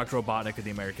Dr. Robotnik in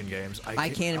the American games? I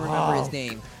can't remember his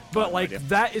name. But like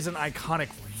that is an iconic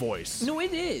voice. No,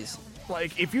 it is.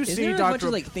 Like if you Isn't see there a bunch Dr.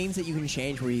 of like things that you can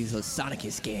change where he's like Sonic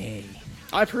is gay?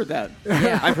 I've heard that.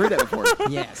 Yeah. I've heard that before.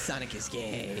 Yeah, Sonic is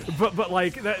gay. But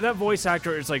like that voice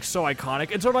actor is like so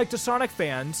iconic, and so like the Sonic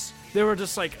fans, they were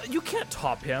just like, you can't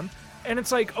top him. And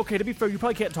it's like, okay, to be fair, you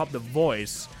probably can't top the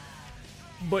voice,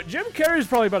 but Jim Carrey is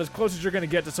probably about as close as you're going to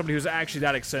get to somebody who's actually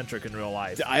that eccentric in real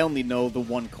life. I only know the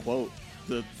one quote,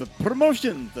 the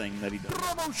promotion thing that he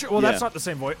does. Well, Yeah. that's not the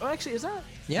same voice. Oh, actually, is that?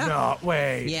 Yeah. No,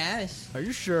 wait. Yes. Are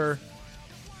you sure?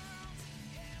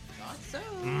 Thought so.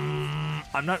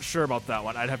 I'm not sure about that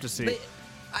one. I'd have to see. But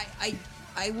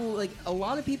I will like a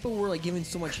lot of people were like giving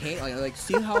so much hate like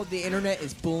see how the internet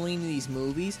is bullying these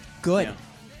movies. Good.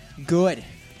 Yeah. Good.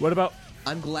 What about?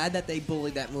 I'm glad that they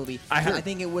bullied that movie. I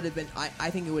think it would have been. I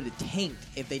think it would have tanked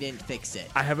if they didn't fix it.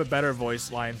 I have a better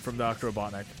voice line from Dr.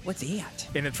 Robotnik, What's that?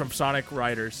 and it's from Sonic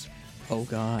Riders. Oh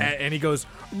God. And he goes,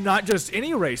 not just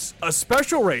any race, a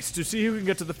special race to see who can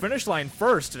get to the finish line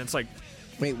first. And it's like,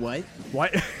 Wait, what?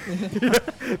 what?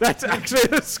 That's actually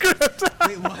the script.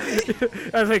 Wait,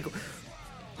 what? I was like,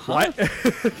 what?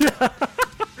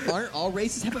 Aren't all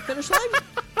races have a finish line?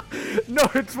 No,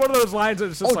 it's one of those lines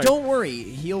that's just Oh, like, don't worry.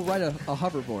 He'll ride a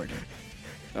hoverboard.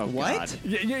 Oh, What?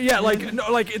 God. Yeah, like no,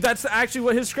 like that's actually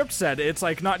what his script said. It's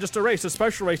like not just a race, a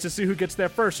special race to see who gets there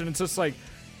first. And it's just like,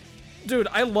 dude,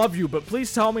 I love you, but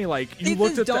please tell me, like, you It's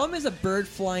looked as at that. dumb as a bird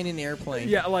flying in an airplane.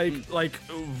 Yeah, like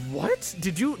what?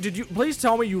 Did you please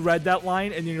tell me you read that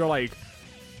line and then you're like,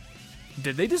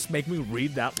 did they just make me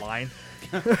read that line?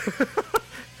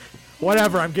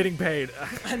 Whatever, I'm getting paid.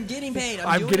 I'm getting paid.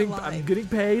 I'm doing it live. I'm getting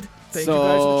paid. Thank you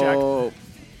guys for the check. So,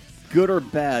 good or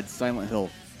bad, Silent Hill?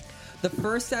 The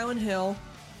first Silent Hill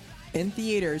in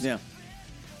theaters. Yeah.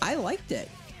 I liked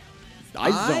it. I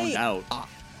zoned out.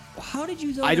 How did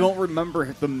you zone I out? don't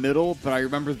remember the middle, but I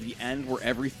remember the end where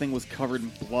everything was covered in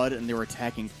blood and they were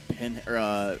attacking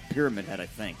Pyramid Head, I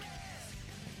think.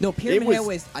 No, Pyramid was- Head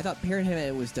was. I thought Pyramid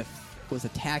Head was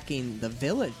attacking the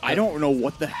village. I don't know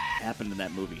what the happened in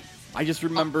that movie. I just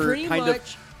remember pretty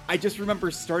much. I just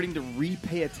remember starting to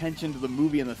repay attention to the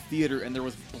movie in the theater, and there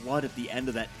was blood at the end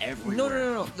of that everywhere.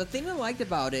 No. The thing I liked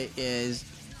about it is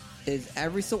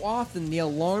every so often the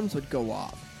alarms would go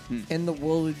off, and the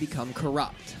world would become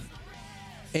corrupt.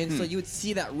 And so you would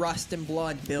see that rust and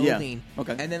blood building.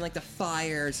 Okay. And then like the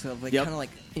fires of like Yep. kind of like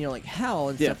like hell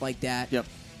and Yeah. stuff like that. Yep.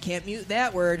 Can't mute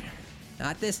that word.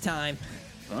 Not this time.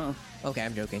 Okay,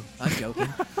 I'm joking. I'm joking.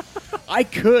 I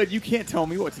could. You can't tell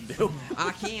me what to do.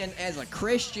 I can, as a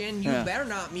Christian. You Yeah. better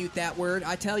not mute that word.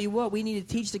 I tell you what, we need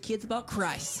to teach the kids about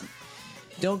Christ.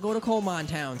 Don't go to coal mine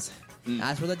towns.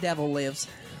 That's where the devil lives.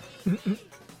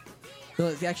 Well,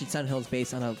 it's actually Sun Hill's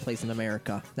based on a place in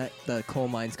America that the coal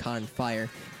mines caught on fire,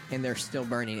 and they're still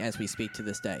burning as we speak to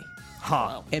this day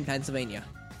Huh. in Pennsylvania.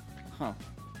 Huh.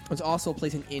 It's also a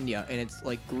place in India, and it's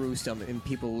like gruesome, and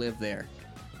people live there.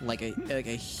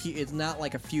 It's not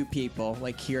like a few people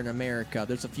like here in America.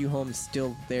 There's a few homes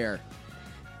still there,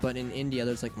 but in India,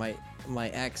 there's like my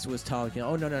ex was talking.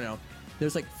 Oh no.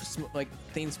 There's like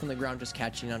things from the ground just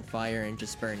catching on fire and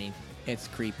just burning. It's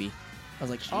creepy. I was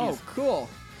like, oh, cool.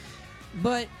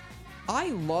 But I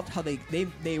loved how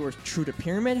they were true to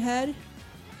Pyramid Head.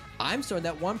 I'm sorry,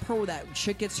 that one part where that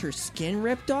chick gets her skin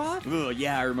ripped off. Ugh,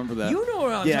 yeah, I remember that. You know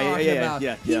what I'm talking about.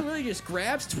 Yeah. He really just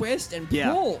grabs, twists, and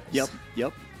Yeah. pulls.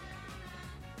 Yep.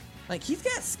 Like, he's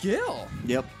got skill.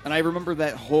 Yep. And I remember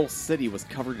that whole city was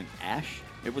covered in ash.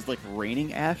 It was like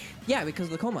raining ash. Yeah, because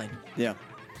of the coal mine. Yeah.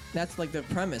 That's like the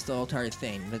premise, the whole entire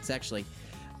thing. That's actually,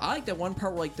 I like that one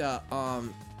part where like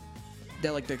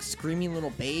the screaming little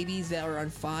babies that were on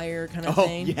fire kind of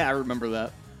thing. Yeah, I remember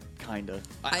that. Kinda.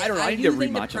 I don't know. I I need do to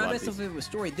think the rewatch a lot of premise these. of it was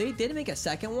story. They did make a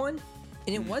second one,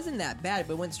 and it wasn't that bad,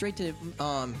 but it went straight to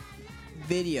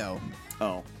video.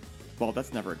 Oh, well,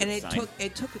 that's never a good And sign.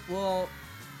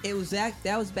 it was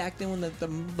that was back then when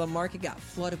the market got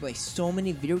flooded by so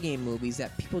many video game movies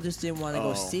that people just didn't want to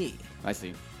go see. I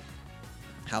see.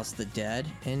 House of the Dead,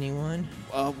 anyone?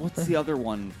 What's the other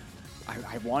one?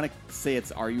 I want to say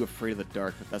it's Are You Afraid of the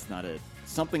Dark, but that's not it.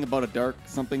 Something about a dark,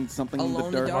 something Alone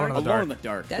in the dark. Dark? Alone in the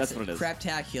Dark. That's what it is.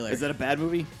 Craptacular. Is that a bad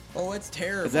movie? Oh, it's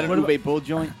terrible. Is that an What Ube Bull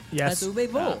joint? Yes. That's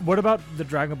Ube Bowl. What about the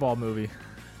Dragon Ball movie?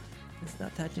 It's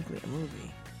not technically a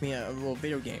movie. Yeah, a little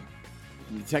video game.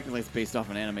 Technically, it's based off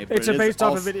an anime, but It's it is based off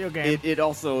a also- video game. It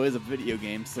also is a video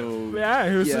game, so Yeah,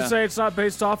 who's Yeah. to say it's not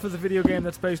based off of the video game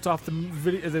that's based off the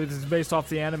video? That's based off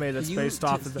the anime that's based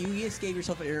off of the. You just gave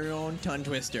yourself your own tongue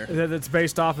twister. That's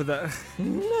based off of the.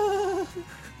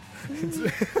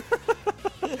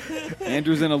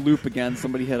 Andrew's in a loop again.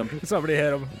 Somebody hit him. Somebody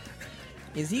hit him.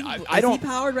 Is he? I Is he don't-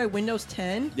 powered by Windows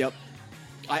 10? Yep.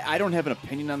 I don't have an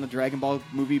opinion on the Dragon Ball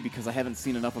movie because I haven't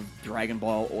seen enough of Dragon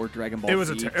Ball or Dragon Ball It was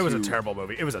Z it was a to- terrible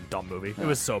movie. It was a dumb movie. It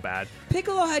was so bad.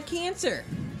 Piccolo had cancer.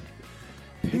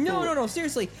 No,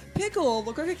 seriously. Piccolo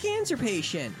looked like a cancer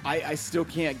patient. I still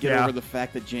can't get Yeah. over the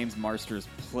fact that James Marsters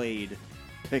played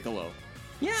Piccolo.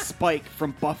 Yeah. Spike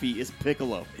from Buffy is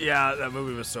Piccolo. Yeah, that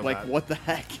movie was so Like, bad. what the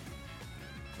heck?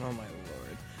 Oh, my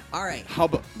Lord. All right. How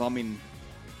about, I mean,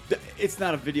 it's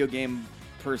not a video game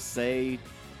per se,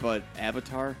 but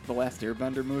Avatar, The Last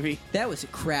Airbender movie, That was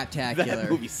craptacular. that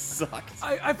movie sucked.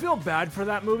 I feel bad for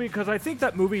that movie because I think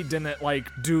that movie didn't like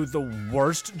do the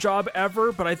worst job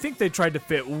ever, but I think they tried to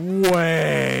fit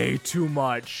way too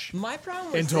much. My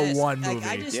problem was Into this. one Like,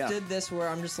 I movie. just Yeah. did this where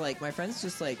I'm just like, my friend's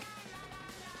just like,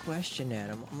 question at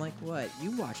him. I'm like, what? You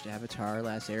watched Avatar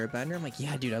Last Airbender? I'm like,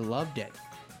 yeah, dude, I loved it.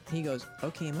 He goes,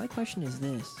 okay, my question is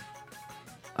this.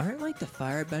 Aren't like the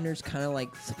firebenders kind of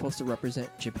like supposed to represent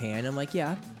Japan? I'm like,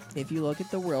 yeah. If you look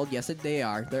at the world, yes, they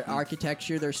are. Their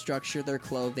architecture, their structure, their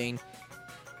clothing,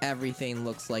 everything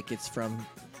looks like it's from,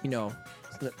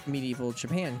 the medieval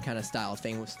Japan kind of style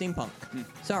thing with steampunk.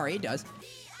 Sorry, it does.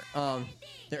 The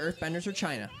Earthbenders are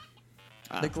China.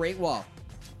 The Great Wall.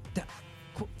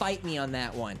 Fight me on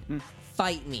that one.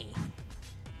 Fight me.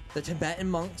 The Tibetan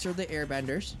monks are the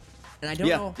Airbenders. And I don't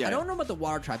know. Yeah. I don't know about the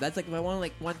Water Tribe. That's like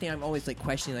one thing I'm always like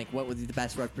questioning. Like, what would be the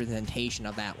best representation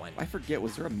of that one? I forget,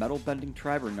 was there a metal bending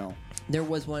tribe or no? There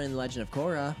was one in Legend of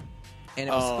Korra, and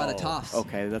it was Spartatos,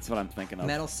 Okay, that's what I'm thinking of.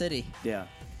 Metal City. Yeah.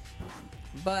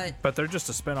 But But they're just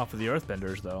a spin-off of the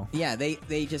Earthbenders, though. yeah,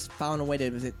 they just found a way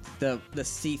to the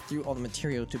see through all the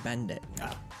material to bend it.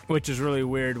 Which is really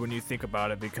weird when you think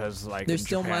about it because, like, There's in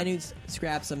still Japan- minute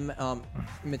scraps of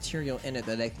material in it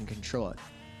that they can control it.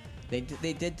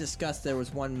 They did discuss there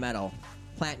was one metal,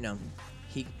 platinum.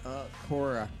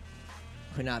 Korra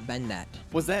could not bend that.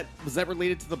 Was that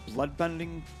related to the blood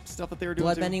bending stuff that they were doing?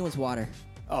 Blood too? bending was water.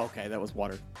 Oh, okay, that was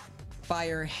water.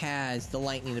 Fire has the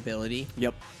lightning ability,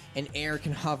 Yep. and air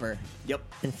can hover Yep.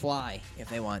 and fly if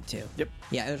they want to. Yep.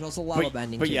 Yeah, there's also lava But,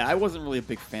 bending but too. yeah, I wasn't really a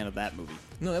big fan of that movie.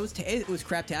 No, it was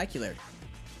craptacular.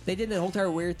 They did the whole entire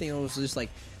weird thing. It was just like,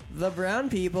 the brown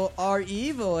people are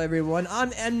evil, everyone.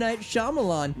 I'm M. Night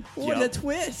Shyamalan. What a Yup.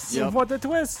 twist. Yep. What the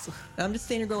twist? I'm just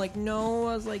standing there going like, no.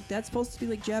 I was like, that's supposed to be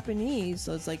like Japanese.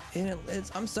 So it's like,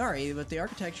 I'm sorry, but the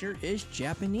architecture is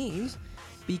Japanese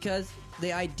because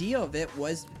the idea of it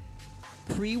was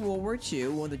pre-World War II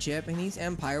when the Japanese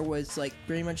Empire was like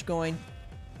pretty much going,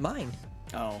 Mine.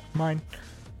 Oh. Mine.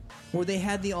 Where they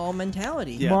had the all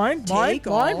mentality. Yeah. Mine. Take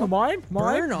all, Mine.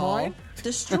 burn all,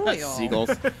 destroy all.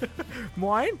 Seagulls.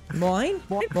 Mine. Mine.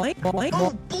 Oh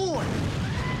boy!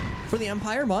 For the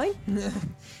Empire, mine.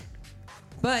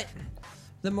 But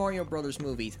the Mario Brothers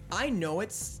movies, I know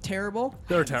it's terrible.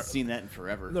 They're I've terrible. seen that in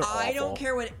forever. They're I don't awful.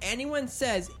 care what anyone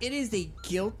says. It is a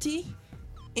guilty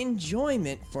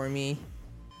enjoyment for me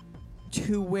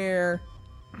to where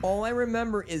all I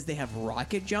remember is they have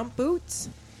rocket jump boots.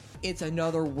 It's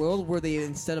another world where they,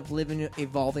 instead of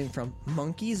evolving from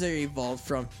monkeys, they evolved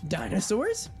from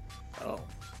dinosaurs. Oh.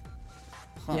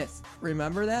 Huh. Yes,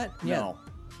 remember that? No.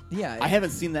 Yeah. I haven't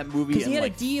seen that movie Because in he had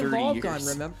like a 30 de-evolve years. gun,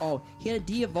 remember? Oh, he had a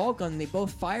de-evolve gun, and they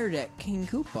both fired at King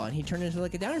Koopa, and he turned into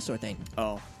like a dinosaur thing.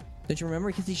 Oh. Don't you remember?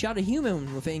 Because he shot a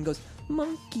human with it and goes,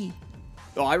 monkey.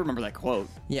 Oh, I remember that quote.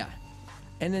 Yeah.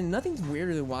 And then nothing's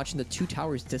weirder than watching the two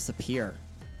towers disappear.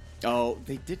 Oh,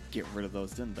 they did get rid of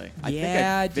those, didn't they? I Yeah, think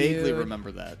I vaguely dude.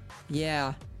 remember that.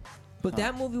 Yeah. But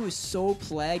that movie was so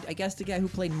plagued. I guess the guy who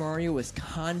played Mario was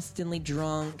constantly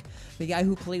drunk. The guy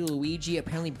who played Luigi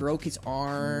apparently broke his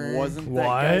arm. Wasn't that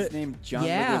What? guy's name John?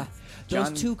 Yeah. Those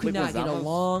John two could not get Leguizamo?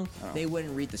 along. Oh. They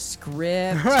wouldn't read the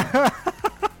script.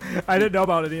 I didn't know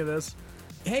about any of this.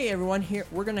 Hey, everyone, here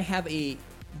we're going to have a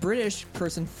British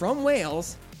person from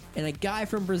Wales and a guy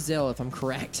from Brazil, if I'm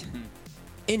correct.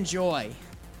 Enjoy.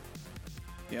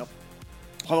 Yep.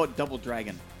 How about Double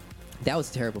Dragon? That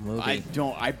was a terrible movie.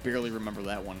 I barely remember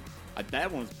that one.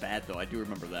 That one was bad though. I do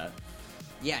remember that.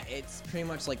 Yeah, it's pretty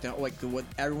much like what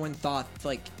everyone thought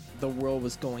like the world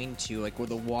was going to, like where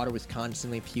the water was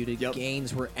constantly polluted, Yep.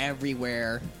 games were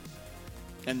everywhere.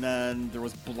 And then there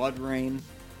was Blood Rain.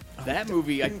 That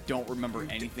movie, I don't remember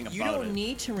anything about You don't it.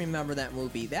 need to remember that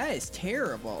movie. That is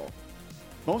terrible.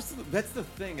 That's the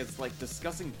thing. It's like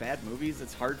discussing bad movies.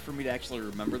 It's hard for me to actually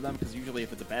remember them because usually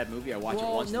if it's a bad movie, I watch it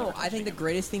Well, once. no, never I think the continue.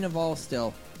 greatest thing of all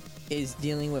still is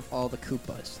dealing with all the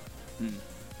Koopas.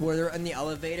 Where they're in the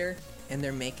elevator and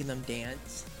they're making them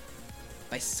dance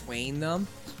by swaying them.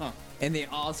 Huh. And they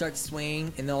all start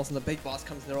swaying, and then all of a sudden the big boss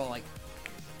comes and they're all like,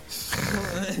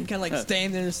 kind of like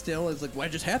staying there still. It's like,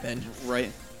 what just happened?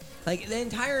 Right. Like, the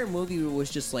entire movie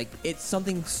was just like, it's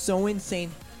something so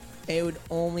insane, it would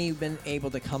only been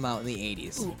able to come out in the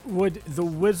 80s. Would The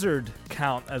Wizard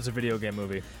count as a video game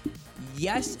movie?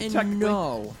 Yes and Technically.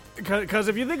 no. Because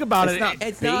if you think about It's not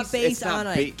It's not based on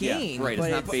a yeah, game, right. It's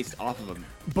but not it's- based off of them.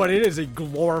 but it is a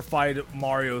glorified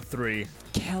Mario 3.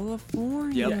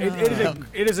 California. Yep.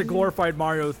 It is a glorified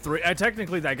Mario 3.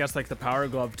 Technically, I guess like the Power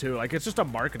Glove too. Like it's just a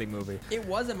marketing movie. It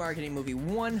was a marketing movie,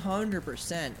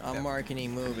 100% a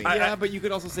marketing movie. Yeah, but you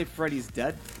could also say Freddy's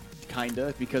dead,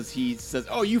 kinda, because he says,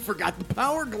 "Oh, you forgot the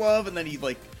Power Glove," and then he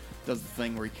like does the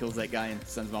thing where he kills that guy and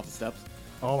sends him off the steps.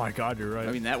 Oh my God, you're right.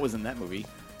 I mean, that was in that movie.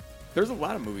 There's a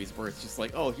lot of movies where it's just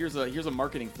like, "Oh, here's a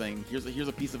marketing thing. Here's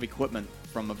a piece of equipment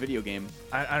from a video game."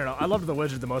 I don't know. I loved The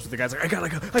Wizard the most. With the guy's like,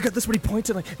 I got this when he points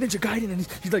at like Ninja Gaiden, and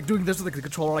he's like doing this with like the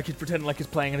controller, like he's pretending like he's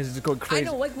playing, and he's just going I crazy.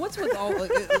 know, like, what's with all,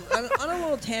 like, on a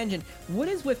little tangent, what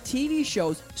is with TV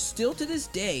shows still to this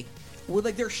day, where,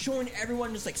 like, they're showing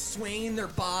everyone just, like, swaying their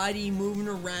body, moving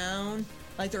around,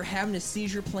 like they're having a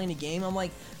seizure playing a game? I'm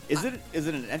like, Is it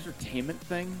an entertainment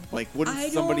thing? Like, wouldn't I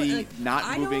don't, somebody like, not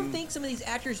I moving? don't think some of these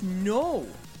actors know.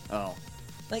 Oh,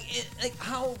 Like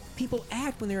how people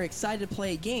act when they're excited to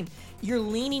play a game. You're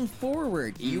leaning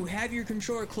forward. You have your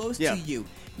controller close Yeah. to you.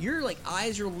 Your like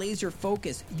eyes are laser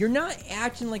focused. You're not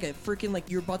acting like a freaking like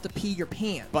you're about to pee your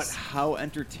pants. but how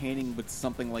entertaining would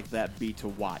something like that be to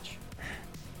watch,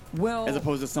 well, as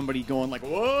opposed to somebody going like,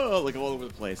 "Whoa!" like all over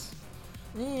the place?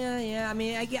 yeah. I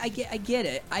mean, I get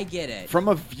it. I get it. From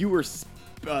a viewer's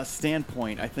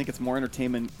standpoint, I think it's more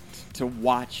entertainment to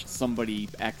watch somebody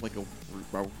act like a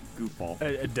goofball.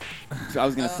 So I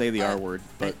was gonna say the R word,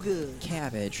 but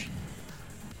Cabbage.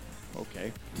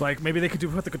 okay. Like maybe they could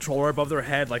put the controller above their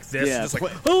head like this, Yeah, and just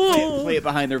like play it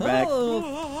behind their back.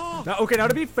 Oh. Now, okay, now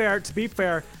to be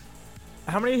fair,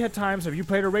 how many times have you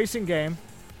played a racing game,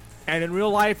 and in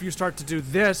real life you start to do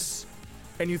this,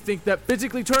 and you think that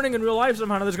physically turning in real life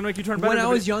somehow is going to make you turn better? When I than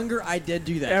was it- younger, I did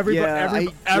do that. everybody,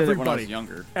 I did it when I was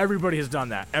younger. everybody has done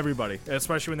that. Everybody,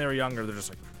 especially when they were younger, they're just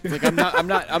like, It's like I'm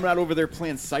not over there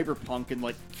playing Cyberpunk and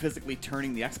like physically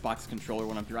turning the Xbox controller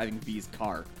when I'm driving V's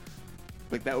car.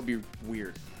 Like that would be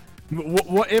weird.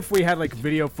 what if we had like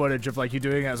video footage of like you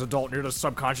doing it as an adult, and you're just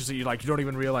subconscious that you don't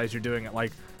even realize you're doing it?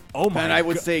 Like, oh my, And I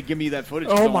would go- say, give me that footage.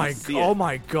 oh I my, wanna see it. oh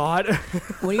my God.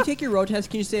 When you take your road test,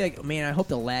 can you say like, "Man, I hope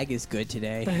the lag is good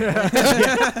today.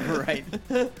 Right.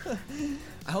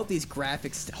 I hope these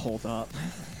graphics hold up."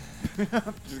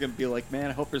 Just gonna be like, man,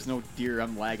 I hope there's no deer.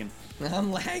 I'm lagging.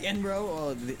 I'm lagging, bro.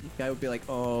 Oh, the guy would be like,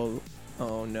 oh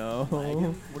no.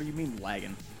 Lagging? What do you mean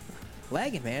lagging?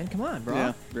 Lagging, man. Come on, bro.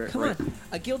 Yeah, right, Come right. on.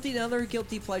 Another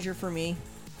guilty pleasure for me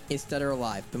is Dead or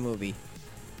Alive, the movie.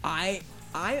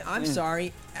 I'm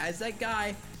sorry, as that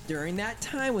guy during that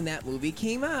time when that movie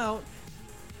came out.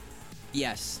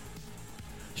 Yes.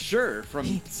 Sure, from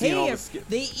seeing all the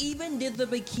They even did the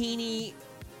bikini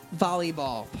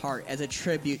volleyball part as a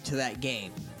tribute to that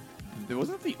game.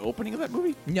 Wasn't that the opening of that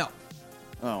movie? No,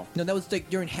 Oh. that was like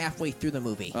during halfway through the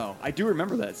movie. Oh, I do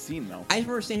remember that scene though. I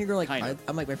remember standing here going like, Kind of.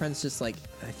 I'm like, my friend's just like,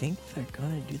 I think they're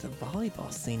gonna do the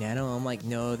volleyball scene. I'm like,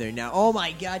 no, they're not. Oh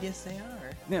my god, yes they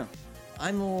are. Yeah.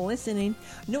 I'm listening.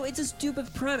 No, it's a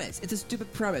stupid premise.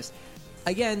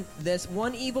 Again, this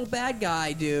one evil bad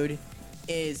guy, dude,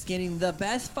 is getting the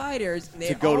best fighters and they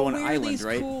To go to all an wear island, these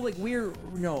right? cool, like weird,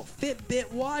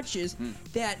 Fitbit watches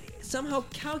that somehow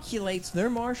calculates their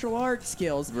martial arts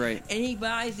skills. Right. And he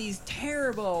buys these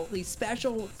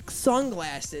special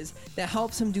sunglasses that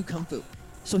helps him do kung fu,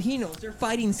 so he knows their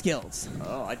fighting skills.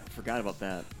 Oh, I forgot about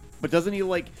that. But doesn't he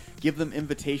like give them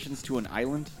invitations to an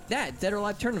island? That Dead or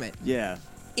Alive tournament. Yeah.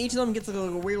 Each of them gets like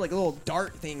a weird, like a little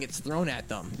dart thing gets thrown at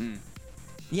them.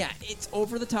 Yeah, it's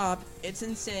over the top. It's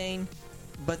insane.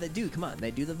 But come on, they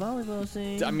do the volleyball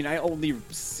thing. I mean, I've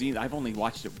only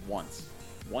watched it once.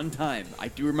 One time. I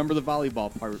do remember the volleyball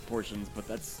portions, but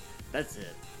that's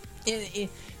it.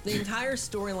 The entire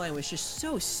storyline was just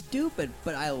so stupid,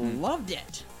 but I loved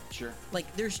it. Sure.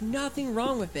 Like, there's nothing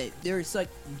wrong with it. There's like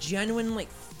genuine like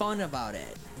fun about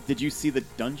it. Did you see the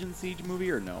Dungeon Siege movie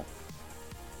or no?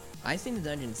 I seen the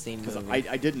Dungeon Scene Because movie.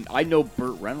 I didn't. I know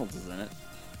Burt Reynolds is in it.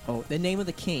 Oh, The Name of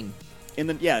the King. In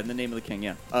the Name of the King,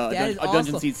 yeah. That is A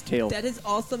Dungeon also- Siege Tale. That is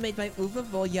also made by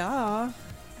Uwe Boll.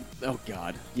 Oh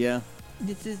God, yeah.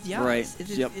 This is Right, It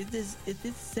is. yep. It is. It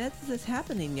is set. This is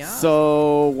happening, yeah.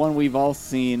 So one we've all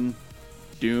seen,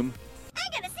 Doom. I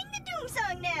gotta sing the Doom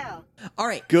song now. All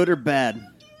right. Good or bad?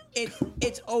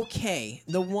 It's okay.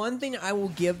 The one thing I will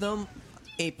give them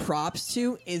a props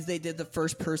to is they did the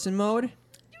first person mode.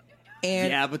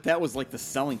 And Yeah, but that was like the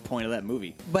selling point of that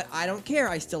movie. but I don't care.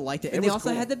 I still liked it. It And they was also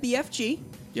cool. had the BFG.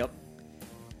 Yep.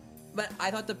 But I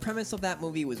thought the premise of that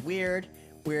movie was weird,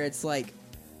 where it's like,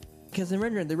 because the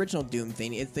original Doom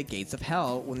thing is the gates of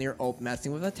hell when they're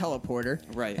messing with a teleporter.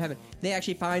 Right. They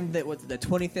actually find that what's the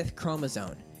 25th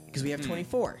chromosome because we have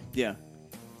 24. Yeah.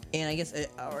 And I guess,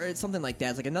 or it's something like that.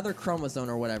 It's like another chromosome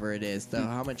or whatever it is,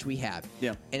 how much we have.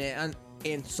 Yeah.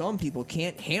 And some people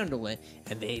can't handle it,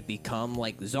 and they become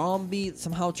like zombies,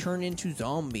 somehow turn into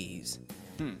zombies.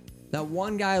 That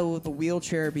one guy with the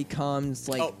wheelchair becomes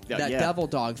like that devil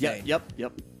dog thing. Yep.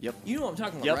 You know what I'm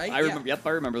talking about, Yep. right? I remember. Yeah. Yep, I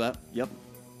remember that. Yep.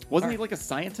 Wasn't All he right. like a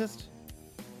scientist?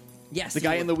 Yes. The he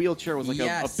guy was. in the wheelchair was like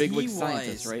Yes, a big he wig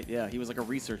scientist, was. right? Yeah, he was like a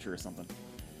researcher or something.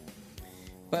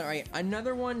 But all right,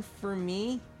 another one for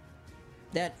me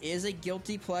that is a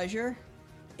guilty pleasure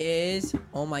is,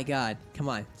 oh my god, come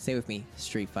on, say with me,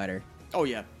 Street Fighter. Oh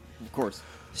yeah, of course.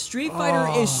 Street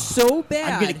Fighter is so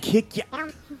bad. I'm gonna kick you.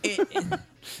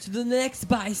 To the next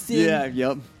bison. Yeah.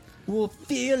 Yep. We'll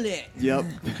feel it. Yep.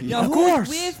 Now, Of who's course.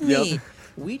 with me? Yep.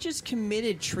 We just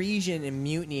committed treason and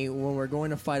mutiny when we're going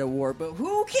to fight a war, but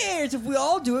who cares if we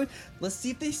all do it? Let's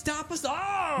see if they stop us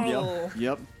all. Yep.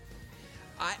 Yep.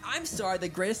 I'm sorry, the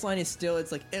greatest line is still,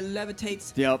 it's like, it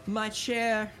levitates Yep. my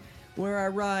chair where I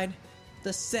ride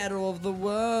the saddle of the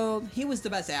world. He was the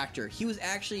best actor.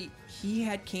 He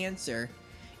had cancer,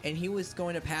 and he was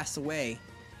going to pass away.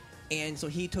 And so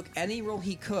he took any role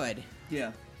he could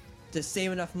Yeah. to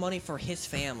save enough money for his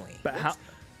family. But how?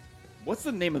 What's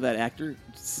the name of that actor?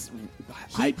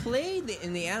 He played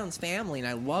in the Addams Family, and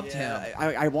I loved him.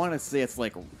 I want to say it's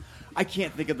like, I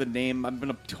can't think of the name. I'm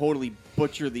gonna totally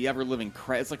butcher the ever living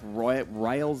crap. It's like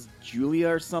Riles Julia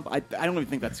or something. I don't even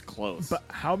think that's close. But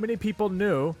how many people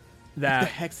knew what the that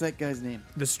heck's that guy's name?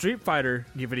 the Street Fighter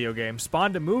video game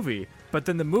spawned a movie, but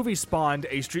then the movie spawned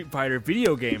a Street Fighter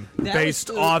video game That based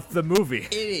was- off the movie?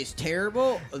 It is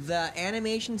terrible. The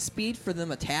animation speed for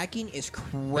them attacking is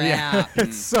crap. Yeah,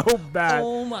 it's so bad.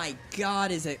 Oh my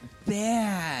god, is it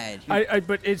bad?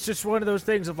 But it's just one of those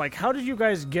things of like, how did you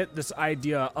guys get this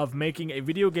idea of making a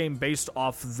video game based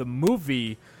off the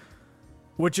movie,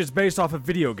 which is based off a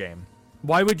video game?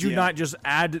 Why would you Yeah. not just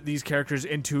add these characters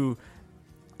into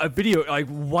a video? Like,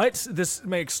 what? This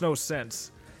makes no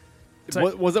sense. It's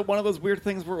like- Was it one of those weird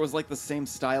things where it was like the same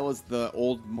style as the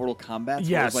old Mortal Kombat? Yes,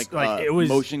 where it was like, like it was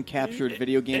motion captured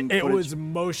video game. It footage? was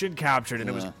motion captured, and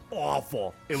it was Yeah.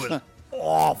 awful. It was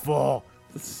awful.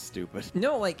 That's stupid.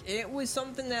 No, like it was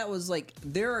something that was like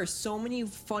there are so many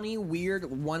funny, weird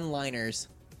one-liners,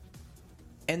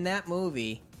 in that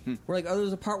movie, where like, oh,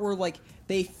 there's a part where like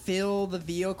they fill the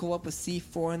vehicle up with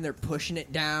C4 and they're pushing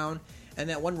it down, and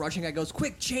that one Russian guy goes,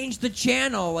 "Quick, change the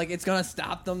channel!" Like it's gonna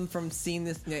stop them from seeing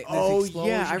this explosion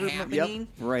I remember. happening. Yep.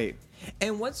 Right.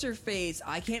 And what's her face?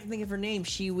 I can't think of her name.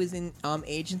 She was in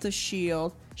Agents of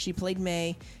S.H.I.E.L.D. She played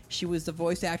May. She was the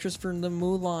voice actress for the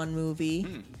Mulan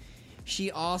movie. She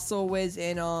also was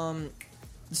in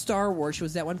Star Wars. She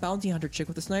was that one bounty hunter chick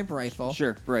with the sniper rifle.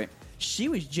 Sure. Right. She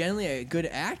was generally a good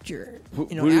actor. Who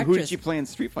actress. did she play in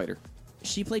Street Fighter?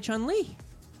 She played Chun-Li.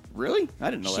 Really? I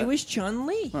didn't know that. She was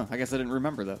Chun-Li. Huh, I guess I didn't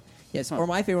remember that. Yes, Huh. or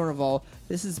my favorite one of all.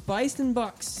 This is Bison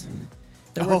Bucks.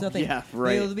 They're worth nothing. yeah,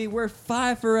 right. They'll be worth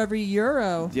 5 for every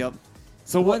euro. Yep.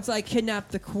 So Once I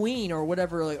kidnapped the queen or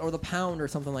whatever, like, or the pound or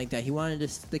something like that. He wanted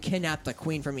to kidnap the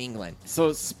queen from England.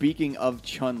 So speaking of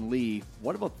Chun-Li,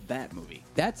 what about that movie?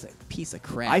 That's a piece of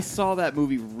crap. I saw that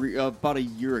movie about a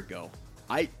year ago.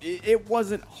 It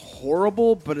wasn't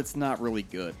horrible, but it's not really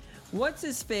good. What's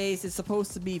his face is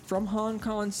supposed to be from Hong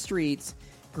Kong streets,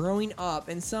 growing up,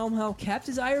 and somehow kept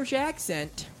his Irish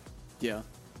accent. Yeah.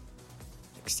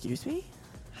 Excuse me?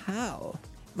 How?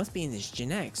 Must be in his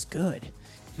genetics. Good.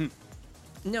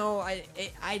 No, I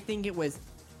think it was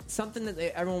something that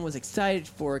everyone was excited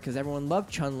for because everyone loved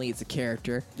Chun-Li as a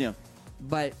character, Yeah.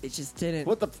 but it just didn't.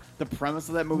 What the premise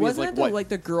of that movie Wasn't is it like what? like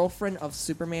the girlfriend of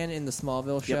Superman in the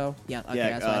Smallville show? Yeah, okay,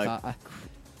 Yeah, that's what I thought.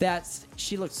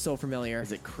 She looked so familiar.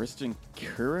 Is it Kristen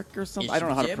Curick or something? It's I don't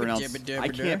know how to jibba pronounce. jibba jibba I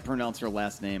jibba. can't pronounce her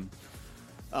last name.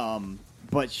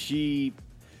 But she.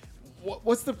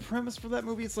 What's the premise for that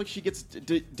movie? It's like she gets.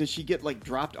 Does she get like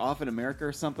dropped off in America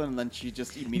or something, and then she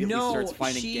just immediately starts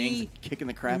finding gangs and kicking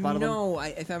the crap out of them? No,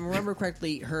 if I remember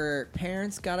correctly, her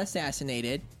parents got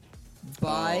assassinated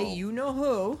by you know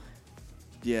who,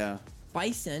 Yeah.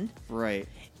 Bison, Right.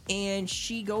 and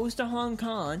she goes to Hong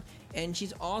Kong, and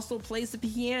she's also plays the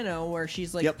piano where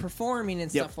she's like Yep. performing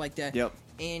and Yep. stuff like that. Yep.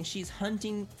 And she's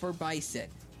hunting for Bison.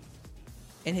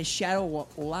 And his Shadow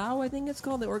Lao, I think it's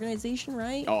called, the organization,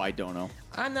 right? Oh, I don't know.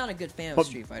 I'm not a good fan of But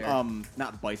Street Fighter.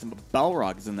 not Bison, but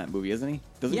Balrog is in that movie, isn't he?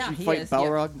 Doesn't Yeah, she he fight is, yeah.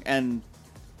 Balrog? And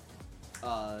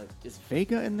is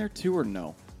Vega in there too, or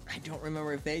no? I don't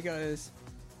remember if Vega is.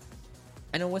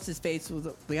 I know what's his face with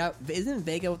the guy. Isn't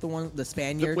Vega with the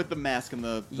Spaniard? With the mask and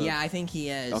the yeah, I think he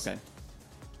is. Okay.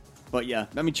 But yeah,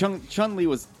 I mean, Chun-Li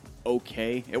was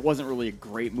okay. It wasn't really a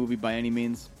great movie by any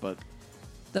means, but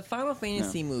The Final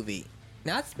Fantasy movie,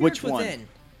 not Spirits Which one? Within,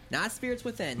 not Spirits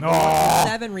Within. No. The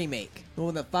 7 remake.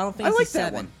 Well, the Final Fantasy like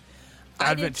that 7. one.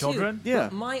 I Advent did too, Children? but Yeah.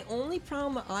 my only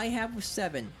problem I have with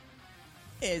 7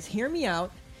 is, hear me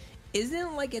out. Isn't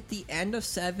it like at the end of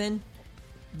 7,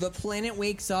 the planet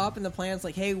wakes up and the planet's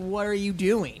like, "Hey, what are you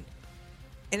doing?"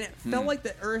 And it felt like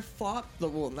the Earth fought.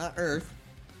 Well, not Earth,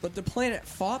 but the planet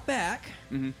fought back.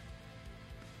 Mhm.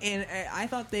 And I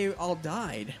thought they all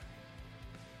died.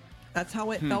 That's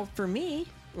how it felt for me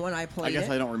when I I played guess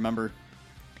it. I don't remember.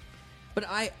 But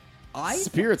I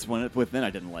Spirits Within I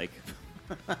didn't like.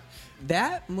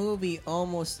 that movie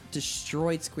almost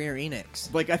destroyed Square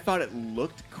Enix. Like, I thought it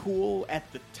looked cool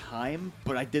at the time,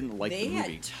 but I didn't like They the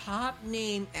movie. had top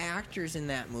name actors in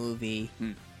that movie.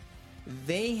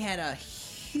 They had a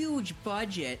huge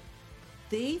budget.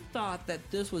 They thought that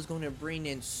this was going to bring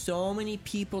in so many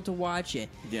people to watch it.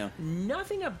 Yeah.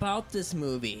 Nothing about this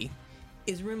movie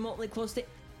is remotely close to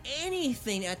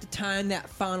anything at the time that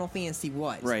Final Fantasy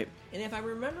was. Right. And if I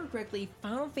remember correctly,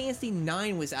 Final Fantasy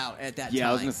 9 was out at that Yeah, time.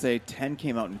 I was going to say 10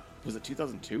 came out in, was it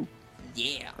 2002?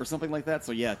 Yeah. Or something like that?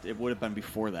 So yeah, it would have been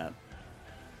before that.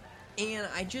 And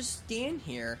I just stand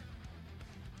here,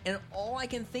 and all I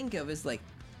can think of is like,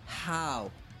 how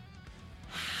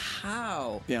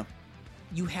Yeah.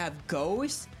 you have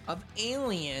ghosts of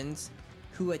aliens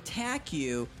who attack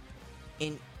you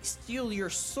and steal your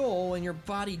soul, and your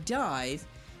body dies.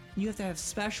 You have to have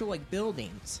special like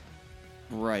buildings.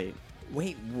 Right.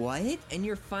 Wait, what? And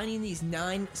you're finding these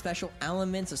 9 special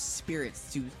elements of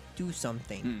spirits to do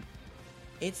something.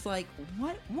 It's like,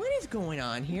 what is going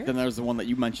on here? Then there's the one that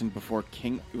you mentioned before,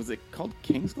 was it called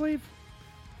Kingsglaive?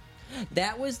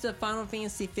 That was the Final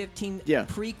Fantasy 15 Yeah.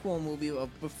 prequel movie of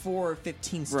before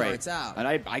 15 starts out. And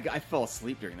I fell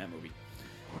asleep during that movie.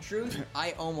 Truth,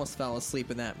 I almost fell asleep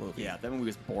in that movie. Yeah, that movie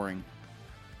was boring.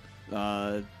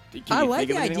 Can I you like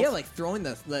think of the anything idea, else? like throwing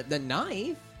the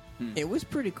knife. It was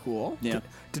pretty cool. Yeah.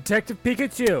 Detective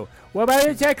Pikachu. What about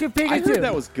Detective Pikachu? I heard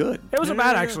that was good. It wasn't No,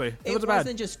 bad, no, no. actually. It It wasn't bad.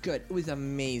 wasn't just good. It was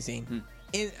amazing.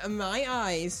 In my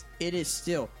eyes, it is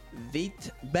still the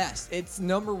best. It's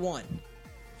number 1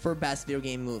 for best video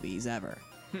game movies ever.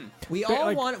 We But, all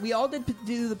like-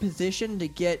 do the position to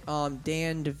get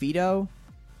Dan DeVito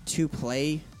to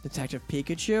play Detective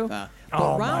Pikachu. Ah. But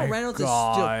Oh Ryan my Reynolds is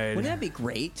God. still. Wouldn't that be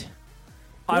great?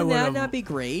 I Wouldn't that would've- not be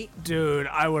great? Dude,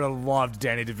 I would have loved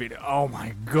Danny DeVito. Oh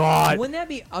my God. Wouldn't that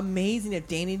be amazing if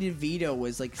Danny DeVito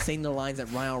was like saying the lines that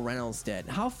Ryan Reynolds did?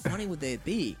 How funny would they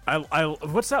be?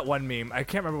 What's that one meme? I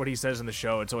can't remember what he says in the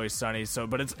show. It's Always Sunny.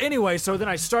 But it's anyway. So then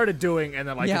I started doing, and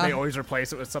then Yeah. they always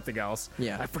replace it with something else.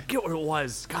 Yeah. I forget what it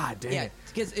was. God dang Yeah, it.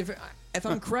 because if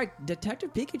I'm correct,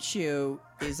 Detective Pikachu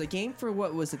is a game for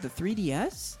what was it, the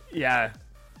 3DS? Yeah,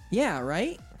 Yeah,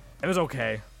 right? it was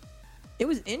okay. It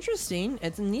was interesting.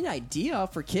 It's a neat idea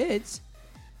for kids.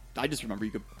 I just remember you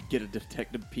could get a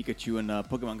Detective Pikachu in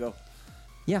Pokemon Go.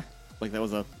 Yeah. Like, that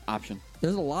was an option.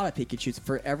 There's a lot of Pikachus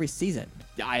for every season.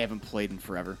 Yeah, I haven't played in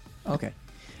forever. Okay.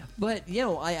 But,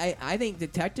 I think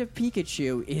Detective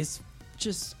Pikachu is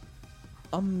just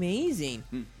amazing.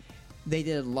 They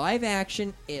did live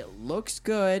action. It looks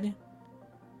good.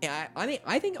 And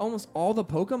I think almost all the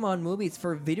Pokemon movies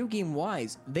for video game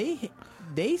wise,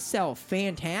 they sell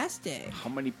fantastic. How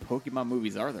many Pokemon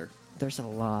movies are there? There's a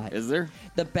lot. Is there?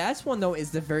 The best one though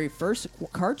is the very first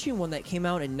cartoon one that came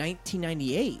out in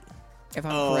 1998. If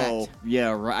I'm correct. Yeah,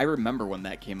 right. I remember when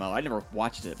that came out. I never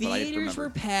watched it, but I Theaters remember. were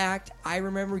packed. I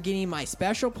remember getting my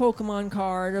special Pokemon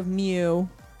card of Mew,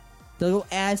 the little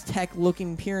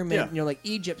Aztec-looking pyramid, Yeah. like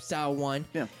Egypt-style one.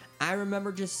 Yeah. I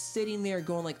remember just sitting there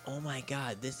going like, "Oh my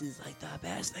god, this is like the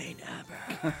best thing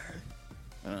ever."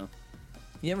 I don't know.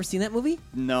 You ever seen that movie?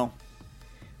 No.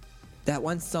 That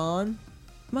one song,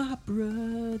 "My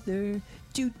brother."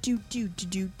 Do do do do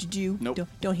do do do. Nope.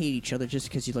 Don't hate each other just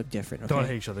because you look different. Okay? Don't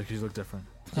hate each other because you look different.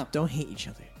 Just don't hate each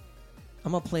other.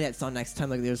 I'm gonna play that song next time.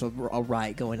 Like there's a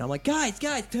riot going. I'm like, guys,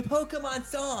 the Pokemon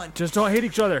song. Just don't hate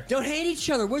each other. Don't hate each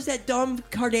other. Where's that dumb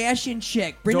Kardashian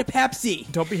chick? Bring the Don't-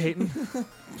 Pepsi. Don't be hating.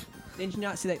 Didn't you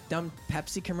not see that dumb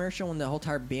Pepsi commercial when the whole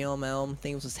entire BLM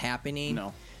thing was happening?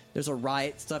 No. There's a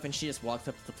riot stuff, and she just walks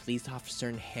up to the police officer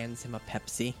and hands him a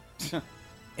Pepsi.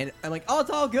 And I'm like, oh, it's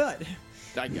all good.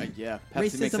 Yeah. Pepsi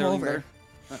makes Racism everything over.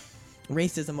 better.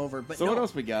 Racism over. But So no, what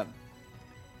else we got?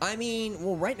 I mean,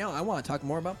 well, right now I want to talk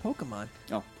more about Pokemon.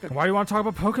 Oh, good. Why do you want to talk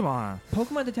about Pokemon?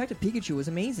 Pokemon Detective Pikachu was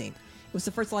amazing. It was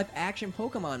the first live-action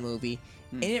Pokemon movie,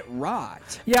 and it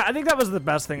rocked. Yeah, I think that was the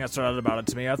best thing that stood out about it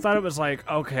to me. I thought it was like,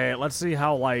 okay, let's see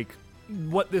how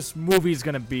what this movie's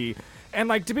gonna be. And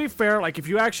to be fair, if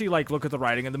you actually look at the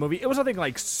writing in the movie, it was nothing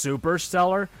super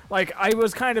stellar. I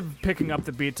was kind of picking up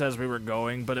the beats as we were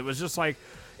going, but it was just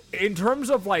in terms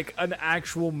of an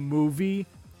actual movie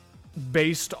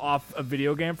based off a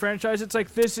video game franchise, it's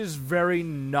this is very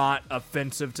not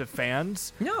offensive to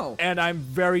fans. No. And I'm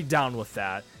very down with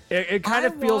that. It kind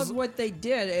of feels love what they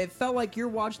did. It felt like you're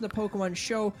watching the Pokemon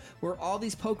show where all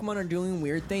these Pokemon are doing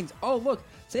weird things. Oh, look,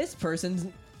 this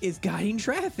person is guiding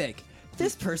traffic.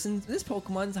 This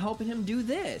Pokemon's helping him do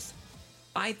this.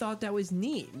 I thought that was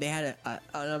neat. They had an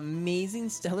amazing,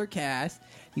 stellar cast.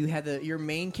 You had your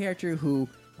main character who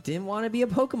didn't want to be a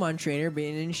Pokemon trainer, but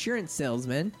an insurance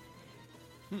salesman.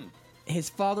 His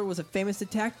father was a famous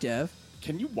detective.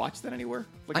 Can you watch that anywhere?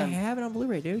 I have it on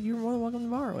Blu-ray, dude. You're more than welcome to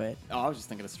borrow it. Oh, I was just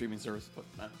thinking of streaming service,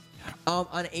 but On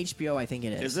HBO, I think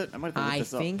it is. Is it? I might have to look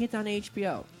this up. think it's on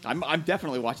HBO. I'm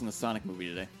definitely watching the Sonic movie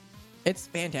today. It's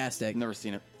fantastic. I've never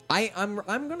seen it. I'm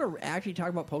gonna actually talk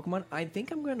about Pokemon. I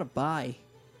think I'm gonna buy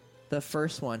the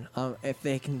first one if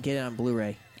they can get it on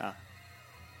Blu-ray, Ah.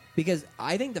 because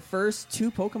I think the first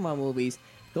two Pokemon movies,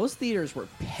 those theaters were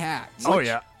packed. Oh,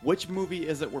 yeah. Which movie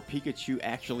is it where Pikachu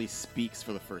actually speaks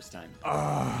for the first time?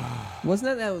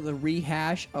 Wasn't that the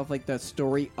rehash of the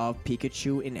story of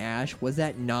Pikachu and Ash? Was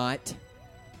that not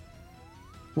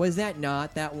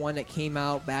that one that came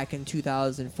out back in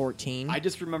 2014? I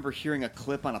just remember hearing a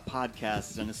clip on a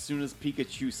podcast, and as soon as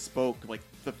Pikachu spoke,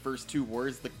 the first two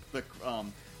words, the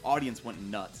audience went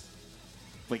nuts.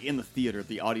 In the theater,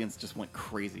 the audience just went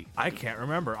crazy. I can't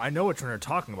remember. I know which one you're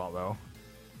talking about though.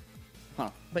 Huh.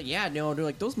 But yeah, no,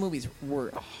 they're those movies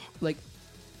were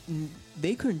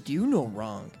they couldn't do no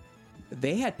wrong.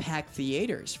 They had packed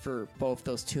theaters for both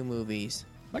those two movies.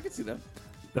 I can see that.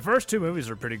 The first two movies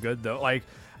are pretty good though. I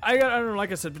don't know,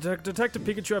 like I said, Detective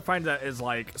Pikachu, I find that is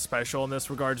special in this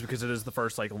regards because it is the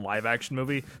first live action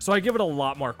movie. So I give it a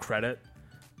lot more credit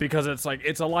because it's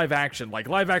it's a live action.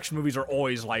 Live action movies are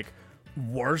always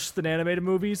worse than animated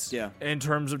movies. Yeah. In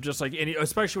terms of just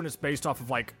especially when it's based off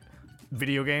of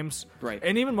video games. Right.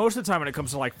 And even most of the time when it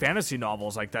comes to fantasy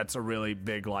novels, that's a really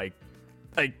big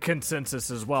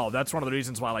consensus as well. That's one of the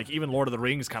reasons why even Lord of the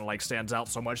Rings kind of stands out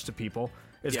so much to people.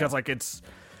 It's because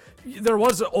there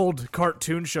was old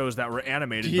cartoon shows that were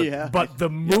animated, but, Yeah. but the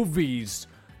movies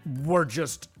were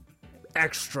just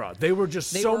extra. They were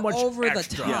just They so were much over the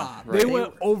extra. top. They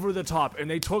went over the top, and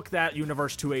they took that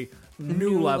universe to a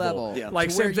new level. Yeah. Like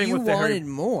To same where thing you with the wanted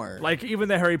more. like even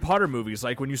the Harry Potter movies.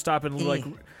 Like when you stop and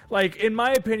like in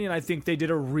my opinion, I think they did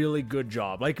a really good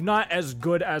job. Like not as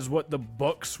good as what the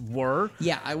books were,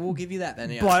 Yeah, I will give you that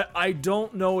then. Yes. but I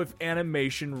don't know if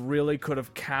animation really could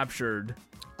have captured.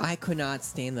 I could not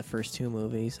stand the first two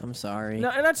movies. I'm sorry. No,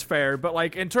 and that's fair. But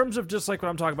like in terms of just like what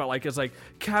I'm talking about, like is like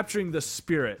capturing the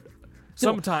spirit.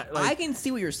 Sometimes I can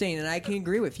see what you're saying, and I can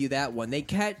agree with you that one. They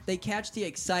catch the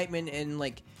excitement and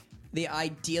like the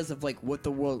ideas of like what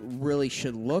the world really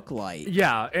should look like.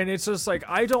 Yeah, and it's just like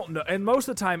I don't know, and most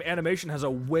of the time animation has a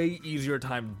way easier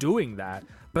time doing that,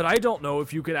 but I don't know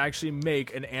if you could actually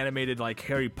make an animated like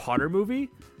Harry Potter movie.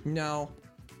 No,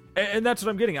 And that's what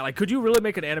I'm getting at. Like, could you really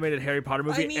make an animated Harry Potter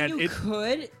movie? I mean and you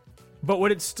could. but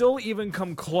would it still even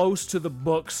come close to the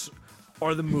books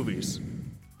or the movies?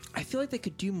 I feel like they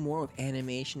could do more with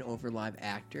animation over live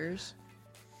actors.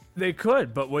 They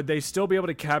could, but would they still be able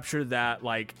to capture that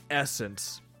like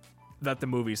essence that the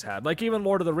movies had? Like even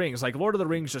Lord of the Rings. Like Lord of the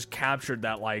Rings just captured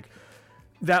that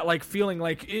feeling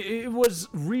like it was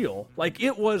real. Like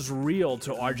it was real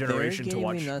to our generation They're to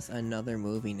watch. giving us another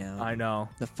movie now. I know.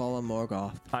 The Fall of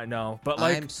Morgoth. I know. But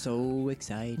like I'm so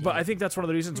excited. but I think that's one of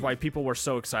the reasons why people were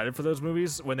so excited for those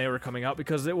movies when they were coming out,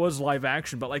 because it was live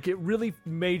action, but like it really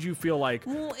made you feel like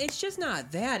well, it's just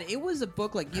not that. It was a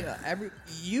book like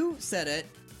you said it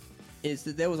is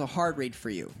that there was a hard read for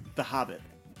you. The Hobbit.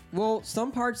 Well,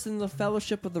 some parts in the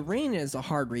Fellowship of the Ring is a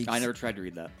hard read. I never tried to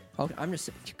read that. Okay, I'm just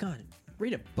saying. God,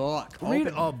 read a book. Read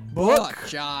Open a book.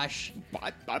 Josh.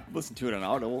 I listened to it on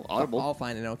Audible. I'll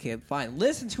find it. Okay, fine.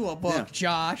 Listen to a book, Yeah.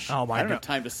 Josh. oh I my don't god. have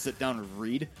time to sit down and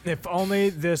read. If only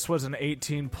this was an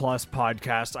 18 plus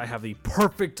podcast, I have the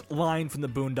perfect line from the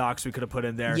Boondocks we could have put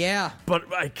in there. Yeah.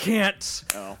 But I can't.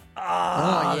 Oh.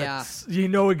 Oh, yeah. That's- You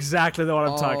know exactly the one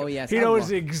I'm talking. yes, He I knows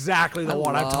love- exactly the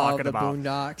one I'm love talking the about.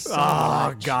 Boondocks so Oh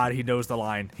much. God, he knows the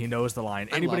line. He knows the line.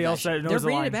 I Anybody love else that that shit. knows They're the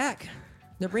bringing line? it back.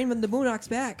 They're bringing the Boondocks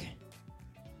back.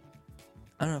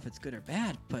 I don't know if it's good or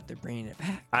bad, but they're bringing it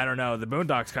back. I don't know. The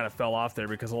Boondocks kind of fell off there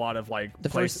because a lot of like The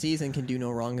first season can do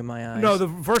no wrong in my eyes. No, the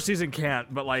first season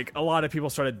can't. But like a lot of people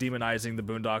started demonizing the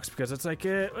Boondocks because it's like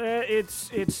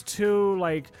it's too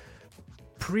like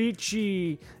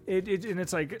preachy. And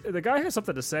it's like the guy has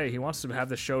something to say. He wants to have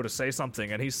the show to say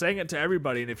something, and he's saying it to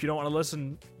everybody. And if you don't want to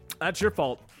listen, that's your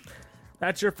fault.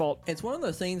 That's your fault. It's one of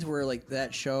those things where like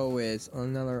that show is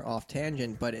another off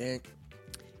tangent, but it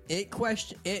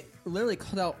literally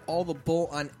cut out all the bull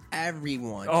on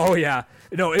everyone. Oh yeah,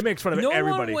 no, it makes fun of No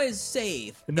everybody. one was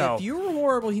safe. No. If you were a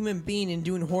horrible human being and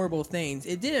doing horrible things,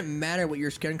 it didn't matter what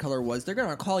your skin color was. They're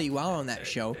gonna call you out on that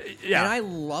show. Yeah. And I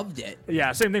loved it.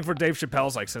 Yeah, same thing for Dave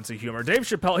Chappelle's like sense of humor. Dave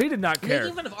Chappelle, he did not care.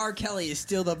 Making fun of R. Kelly is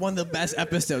still one of the best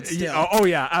episodes. Still, Oh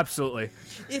yeah, absolutely.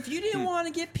 if you didn't want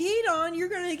to get peed on, you're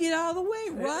gonna get out of the way,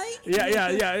 right?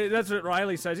 Yeah. That's what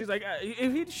Riley says. He's like,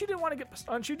 she didn't want to get pissed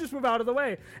on, she'd just move out of the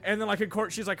way. And then like in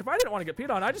court, she's like, if I didn't want to get peed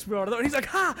on, I just move out of the way. And he's like,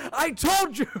 ha! I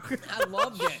told you. I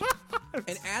loved it.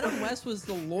 And Adam West was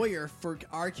the lawyer for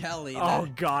R. Kelly. Oh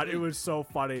God, it was so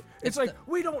funny. It's like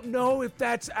we don't know if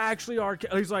that's actually R.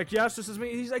 Kelly. He's like, yes, this is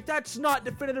me. He's like, that's not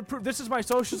definitive proof. This is my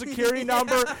social security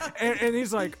number. And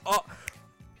he's like, oh.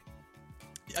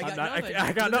 I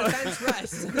got The nothing. defense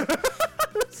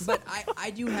rests. But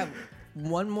I do have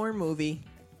one more movie.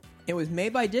 It was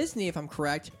made by Disney, if I'm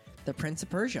correct. The Prince of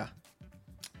Persia.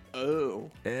 Oh.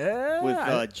 Yeah.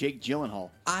 With Jake Gyllenhaal.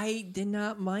 I did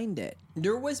not mind it.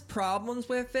 There was problems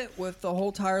with it, with the whole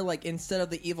entire, like, instead of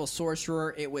the evil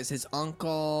sorcerer, it was his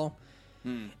uncle.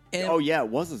 And, Oh yeah, it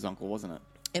was his uncle, wasn't it?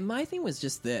 and my thing was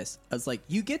just this. I was like,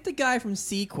 you get the guy from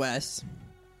Sequest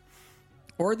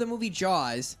or the movie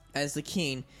Jaws as the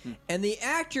king, and the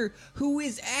actor who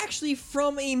is actually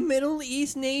from a Middle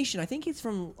East nation. I think he's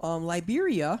from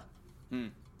Liberia.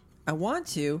 I want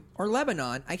to, or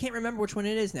Lebanon. I can't remember which one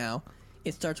it is now.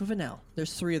 It starts with an L.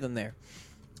 There's 3 of them there.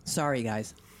 Sorry,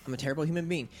 guys. I'm a terrible human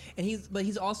being. But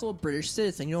he's also a British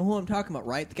citizen. You know who I'm talking about,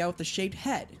 right? The guy with the shaved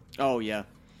head. Oh yeah.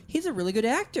 He's a really good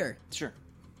actor. Sure.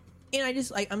 And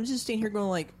I'm just standing here going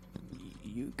like,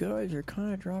 you guys are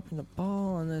kind of dropping the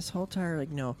ball on this whole entire,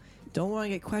 like, no, don't want to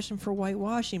get questioned for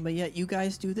whitewashing, but yet you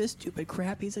guys do this stupid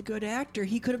crap. He's a good actor.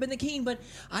 He could have been the king, but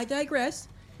I digress.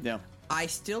 Yeah. I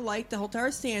still like the whole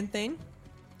entire stand thing.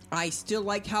 I still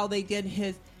like how they did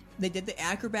the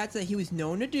acrobats that he was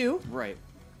known to do. Right.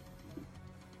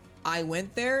 I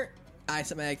went there, I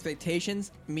set my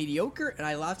expectations mediocre, and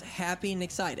I left happy and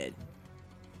excited.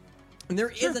 And there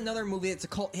is another movie that's a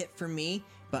cult hit for me,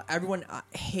 but everyone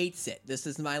hates it. This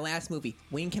is my last movie,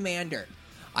 Wing Commander.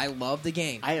 I love the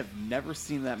game. I have never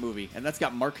seen that movie, and that's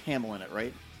got Mark Hamill in it,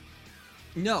 right?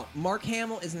 No, Mark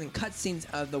Hamill is in the cutscenes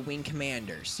of the Wing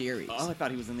Commander series. Oh, I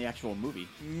thought he was in the actual movie.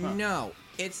 Huh. No,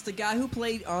 it's the guy who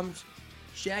played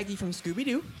Shaggy from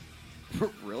Scooby-Doo.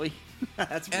 Really?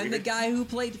 That's weird. And the guy who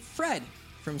played Fred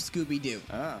from Scooby-Doo.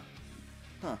 Ah.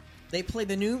 Huh. They play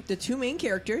the two main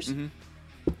characters,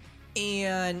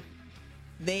 and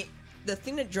the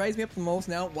thing that drives me up the most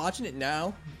now, watching it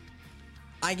now,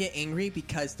 I get angry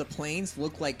because the planes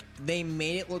look like they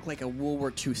made it look like a World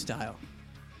War II style.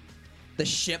 The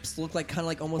ships look like kind of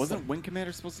like almost. Wasn't Wing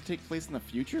Commander supposed to take place in the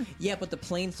future? Yeah, but the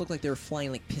planes look like they were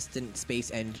flying like piston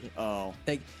space engine. Oh.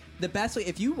 Like the best way,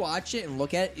 if you watch it and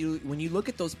look at it, when you look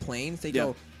at those planes, they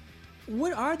go,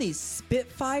 "What are these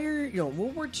Spitfire?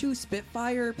 World War II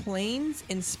Spitfire planes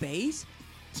in space?"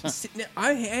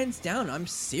 I hands down, I'm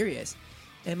serious.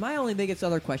 And my only biggest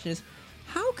other question is,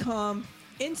 how come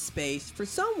in space, for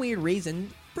some weird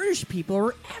reason, British people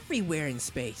are everywhere in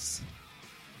space?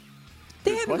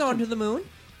 They haven't gone to the moon.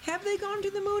 Have they gone to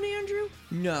the moon, Andrew?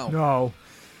 No. No.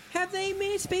 Have they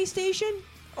made a space station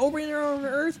over there on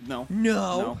Earth? No.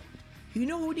 No. You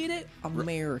know who did it?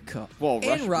 America. Well,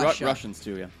 and Russia. Russians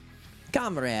too, yeah.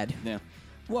 Comrade, Yeah.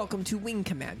 welcome to Wing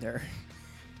Commander.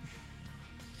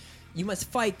 You must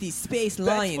fight these space That's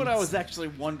lions. what I was actually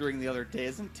wondering the other day.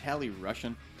 Isn't Tally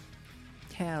Russian?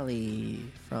 Tally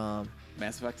from...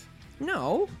 Mass Effect?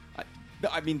 No.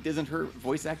 I mean, isn't her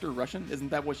voice actor Russian? Isn't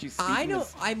that what she's speaking? I know.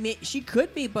 She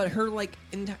could be, but her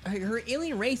her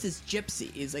alien race is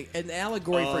gypsy. Is like an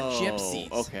allegory for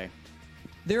gypsies. Okay.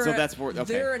 That's where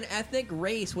they're an ethnic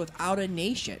race without a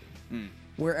nation,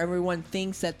 where everyone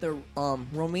thinks that the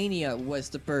Romania was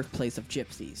the birthplace of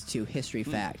gypsies. To history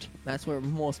fact, that's where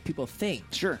most people think.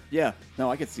 Sure. Yeah. No,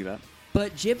 I could see that.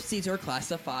 But gypsies are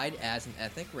classified as an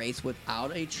ethnic race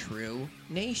without a true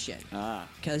nation. Ah.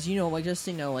 Because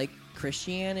like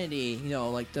Christianity,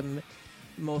 like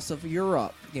most of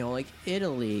Europe, like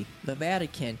Italy, the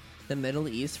Vatican, the Middle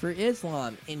East for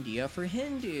Islam, India for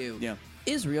Hindu,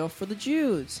 Israel for the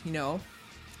Jews,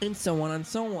 and so on and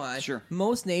so on. Sure.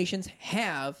 Most nations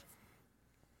have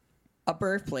a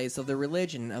birthplace of the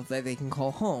religion that they can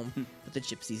call home, but the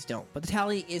gypsies don't. But the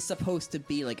Tally is supposed to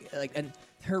be and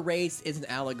her race is an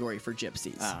allegory for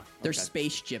gypsies. Ah, They're okay.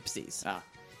 space gypsies. Ah.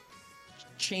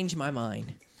 Change my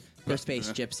mind. They're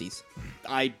space gypsies.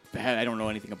 I don't know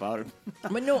anything about it.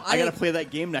 But no, I gotta play that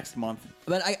game next month.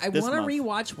 But I This want to month.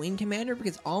 rewatch Wing Commander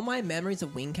because all my memories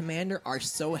of Wing Commander are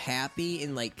so happy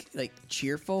and like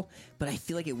cheerful, but I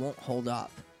feel like it won't hold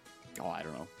up. Oh, I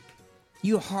don't know.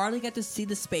 You hardly get to see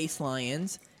the space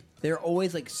lions. They're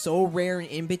always like so rare and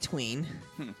in between.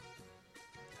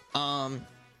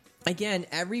 Again,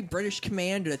 every British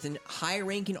commander that's a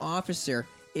high-ranking officer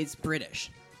is British.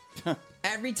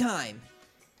 Every time.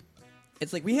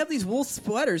 It's like, we have these wool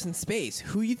sweaters in space.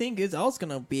 Who you think is else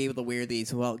going to be able to wear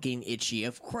these without getting itchy?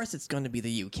 Of course it's going to be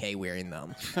the UK wearing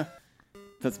them.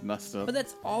 That's messed up. But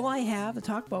that's all I have to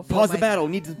talk about. Pause the battle.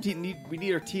 We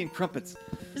need our tea and crumpets.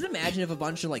 Just imagine if a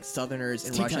bunch of like Southerners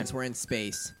and tea Russians time. were in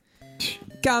space.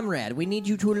 Comrade, we need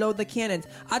you to load the cannons.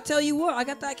 I tell you what, I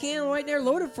got that cannon right there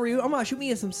loaded for you. I'm gonna shoot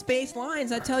me some space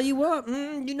lines. I tell you what,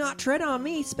 do not tread on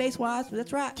me, space-wise.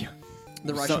 That's right.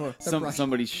 The Russian,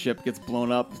 Somebody's ship gets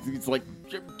blown up. It's like,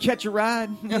 catch a ride.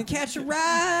 Catch a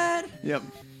ride. Yep.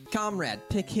 Comrade,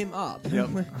 pick him up. Yep.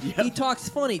 He talks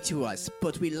funny to us,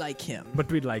 but we like him.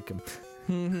 But we'd like him.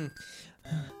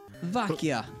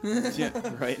 Vakya.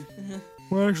 Yeah, right.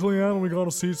 Well, actually, Adam, we got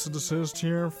a cease and desist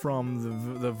here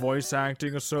from the Voice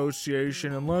Acting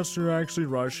Association. Unless you're actually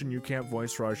Russian, you can't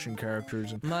voice Russian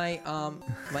characters. And, My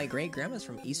great grandma's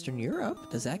from Eastern Europe.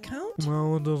 Does that count?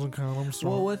 well, it doesn't count. I'm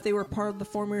sorry. Well, what if they were part of the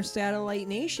former satellite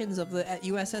nations of the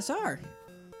USSR?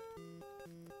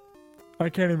 I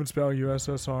can't even spell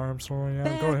USSR. I'm sorry.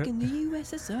 Adam. Back Go ahead. in the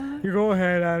USSR. You go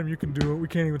ahead, Adam. You can do it. We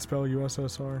can't even spell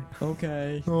USSR.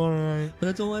 Okay. All right.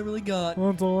 That's all I really got.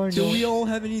 That's all I Do got. we all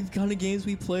have any kind of games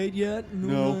we played yet?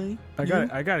 No. I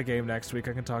got a game next week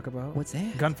I can talk about. What's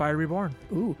that? Gunfire Reborn.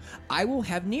 Ooh, I will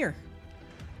have Nier.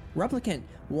 Replicant.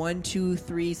 1, 2,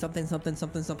 3, something, something,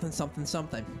 something, something, something,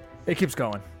 something. It keeps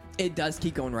going. It does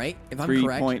keep going, right? If I'm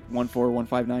correct.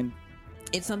 3.14159.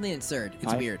 It's something absurd.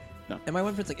 It's Hi. weird. No. And my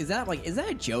one friend's like, is that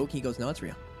a joke? He goes, no, it's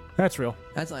real. That's real.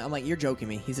 I'm like, you're joking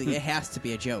me. He's like, it has to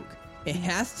be a joke. It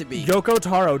has to be. Yoko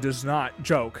Taro does not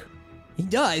joke. He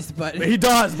does, but He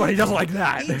does, but he doesn't like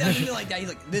that. he doesn't like that. He's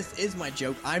like, this is my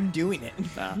joke. I'm doing it.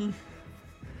 Ah.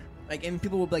 Like, and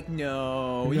people will be like,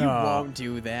 no, you No. won't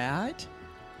do that.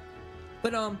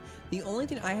 But the only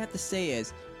thing I have to say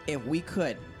is, if we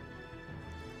could,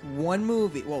 one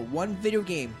video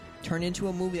game turn into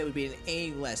a movie that would be an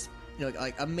A-list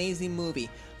like amazing movie,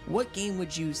 what game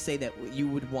would you say that you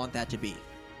would want that to be?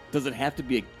 Does it have to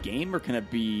be a game, or can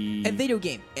it be A video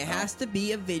game. It has to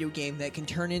be a video game that can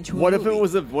turn into What a if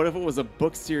movie. what if it was a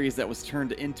book series that was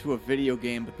turned into a video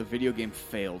game, but the video game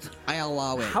failed? I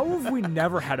allow it. How have we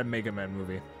never had a Mega Man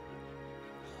movie?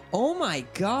 Oh my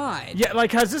god. Yeah,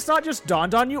 like, has this not just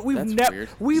dawned on you? That's weird.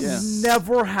 We've Yeah.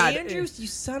 never had. Andrews, you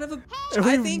son of a bitch. We've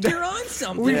I think ne- you're on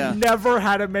something. We've Yeah. never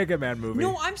had a Mega Man movie.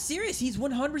 No, I'm serious. He's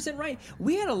 100% right.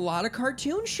 We had a lot of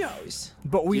cartoon shows.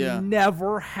 But we Yeah.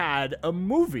 never had a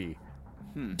movie.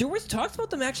 There was talks about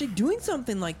them actually doing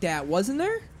something like that, wasn't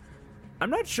there? I'm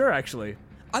not sure, actually.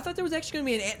 I thought there was actually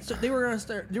going to be so they were going to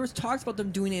start. There was talks about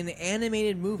them doing an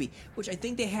animated movie, which I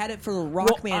think they had it for the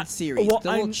Rockman series, the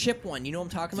little chip one. You know what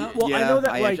I'm talking about? Well, yeah, I know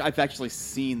that, like- I've actually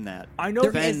seen that. I know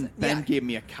There that- is- Ben yeah. gave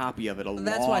me a copy of it a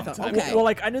That's long what I thought. time Okay. ago. Well,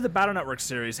 like, I knew the Battle Network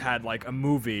series had like a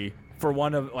movie for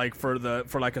one of like for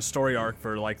like a story arc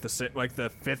for like the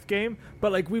fifth game,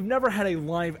 but like we've never had a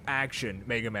live action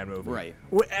Mega Man movie, Right.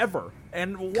 Ever.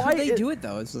 And why Could they do it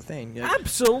though? Is the thing. Like,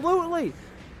 Absolutely.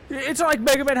 It's not like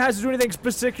Mega Man has to do anything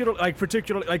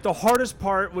particularly like the hardest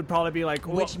part would probably be like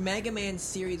which Mega Man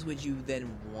series would you then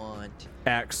want?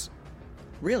 X.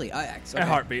 Really? X. A Okay.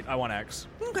 Heartbeat. I want X.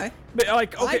 Okay. But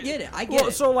like, I okay, get it, I get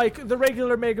it. So like the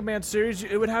regular Mega Man series,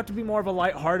 it would have to be more of a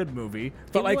lighthearted movie.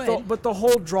 But It like, would. but the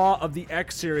whole draw of the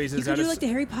X series You is could that do it's like the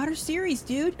Harry Potter series,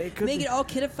 dude. It could Make be. it all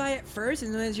kidify at first,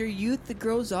 and then as your youth that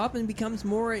grows up and becomes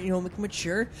more,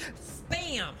 mature,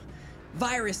 bam!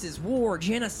 Viruses, war,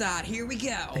 genocide. Here we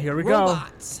go. Here we go.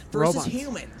 Robots versus Robots.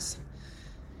 humans.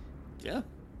 yeah.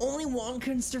 Only one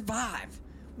can survive.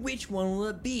 Which one will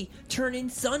it be? Turn in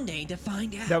Sunday to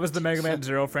find out. that was the Mega Man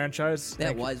Zero franchise.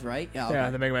 That was right. Yeah. Okay. Yeah,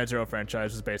 the Mega Man Zero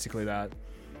franchise was basically that.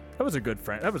 That was a good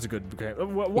That was a good game.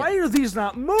 Why are these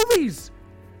not movies?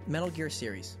 Metal Gear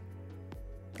series.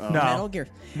 No, Metal Gear.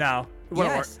 no, it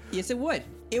wouldn't Yes, yes, it would.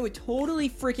 It would totally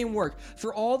freaking work.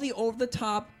 For all the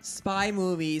over-the-top spy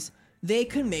movies, they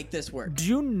could make this work. Do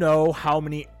you know how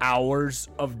many hours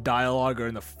of dialogue are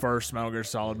in the first Metal Gear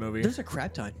Solid movie? There's a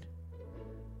crap ton.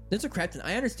 There's a crap ton.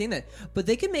 I understand that, but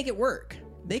they could make it work.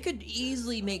 They could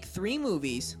easily make 3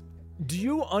 movies. Do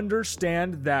you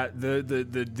understand that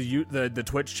the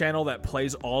Twitch channel that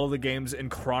plays all of the games in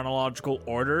chronological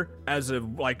order as a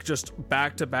like just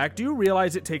back to back? Do you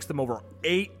realize it takes them over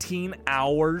 18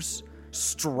 hours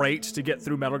straight to get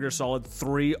through Metal Gear Solid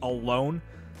 3 alone?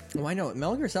 Well, I know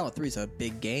Metal Gear Solid 3 is a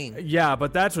big game. Yeah,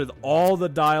 but that's with all the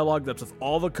dialogue, that's with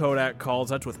all the Kodak calls,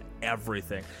 that's with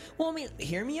everything. Well, I mean,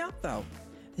 hear me out though.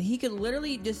 He could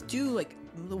literally just do like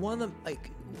one of the like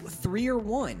 3 or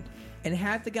 1, and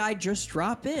have the guy just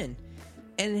drop in,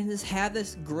 and then just have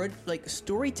this good like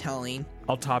storytelling.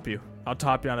 I'll top you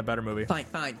on a better movie. Fine,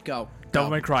 go. Devil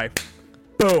Go. May Cry.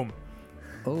 Boom.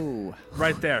 Oh,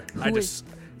 Right there.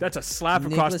 That's a slap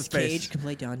across Nicolas the face. Cage can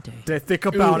play Dante. Think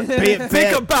about it.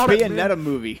 Think about it. man. Bayonetta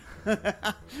movie.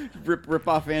 rip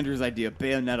off Andrew's idea.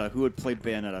 Bayonetta. Who would play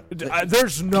Bayonetta?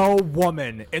 There's no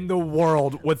woman in the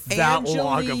world with that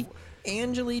long of.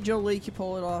 Angelique Jolie can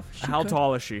pull it off. She How could.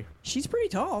 tall is she? She's pretty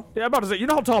tall. Yeah, I'm about to say. You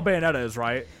know how tall Bayonetta is,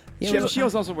 right? Yeah, She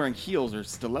was also wearing heels or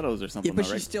stilettos or something, yeah, but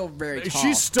though, right? she's still very tall.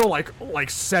 She's still like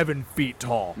 7 feet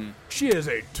tall. She is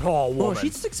a tall woman. Well,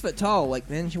 she's 6 foot tall. Like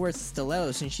then she wears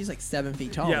stilettos, and she's like 7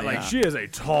 feet tall. yeah, man. like she is a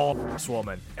tall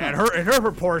woman, and her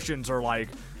proportions are like.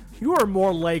 You are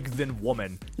more leg than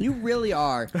woman. You really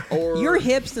are. Or- Your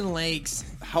hips and legs.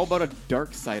 How about a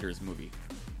Darksiders movie?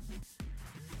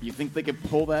 You think they could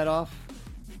pull that off?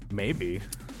 Maybe.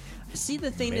 See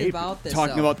the thing Maybe. about this.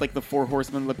 Talking though, about like the 4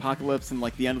 horsemen of the apocalypse and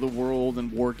like the end of the world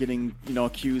and war getting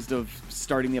accused of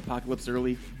starting the apocalypse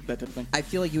early, that type of thing. I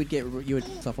feel like you would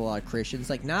stuff a lot of Christians.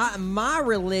 Like, not in my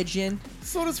religion.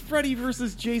 So does Freddy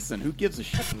versus Jason. Who gives a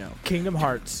shit? No. Kingdom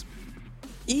Hearts.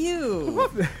 Ew.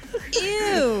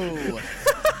 Ew.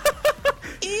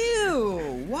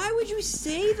 Ew. Why would you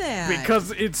say that?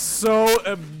 Because it's so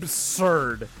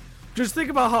absurd. Just think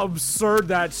about how absurd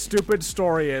that stupid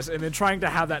story is, and then trying to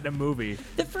have that in a movie.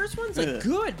 the first one's like Ugh.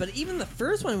 good, but even the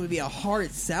first one would be a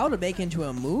hard sell to make into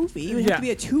a movie. It would have Yeah. to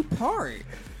be a 2-part.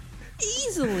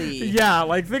 Easily. Yeah,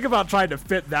 like think about trying to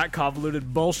fit that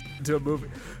convoluted bullshit into a movie.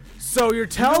 So you're You know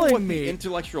telling what me the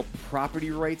intellectual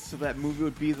property rights to that movie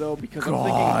would be, though? Because I'm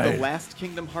God. thinking the last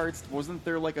Kingdom Hearts, wasn't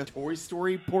there like a Toy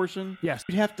Story portion? Yes.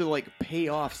 You'd have to like pay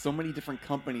off so many different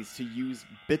companies to use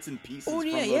bits and pieces Oh, from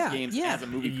yeah, those yeah, games yeah. as a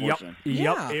movie Yep, portion.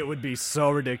 Yeah. it would be so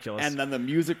ridiculous. And then the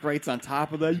music rights on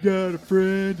top of that. You got a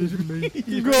friend in me.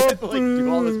 You got got to like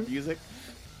do all this music.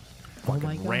 Oh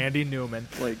my God. Randy Newman.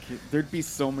 Like, there'd be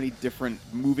so many different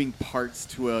moving parts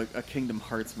to a Kingdom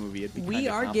Hearts movie. It'd be We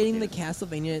kinda are getting the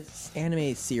complicated. Castlevania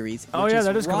anime series. Oh, which yeah, is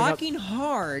that is coming up. rocking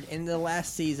hard. And the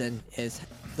last season is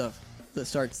the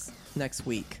starts next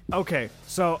week. Okay,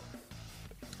 so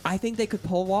I think they could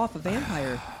pull off a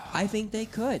vampire. I think they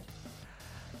could.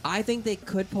 I think they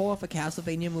could pull off a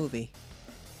Castlevania movie.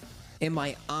 In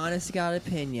my honest to God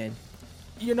opinion.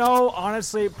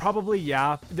 honestly, probably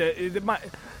yeah.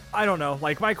 I don't know.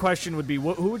 Like, my question would be,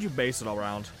 who would you base it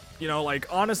around?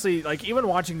 Honestly, even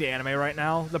watching the anime right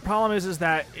now, the problem is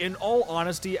that, in all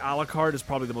honesty, Alucard is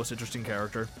probably the most interesting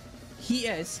character. He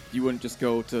is. You wouldn't just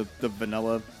go to the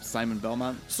vanilla Simon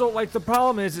Belmont? So, the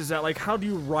problem is that, how do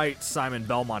you write Simon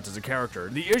Belmont as a character?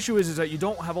 The issue is that you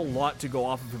don't have a lot to go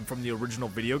off of him from the original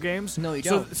video games. No, you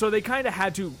don't. So they kind of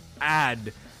had to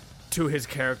add to his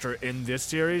character in this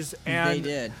series, and They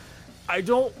did. I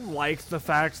don't like the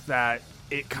fact that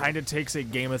it kind of takes a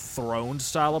Game of Thrones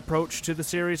style approach to the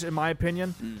series, in my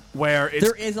opinion, where it's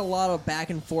There is a lot of back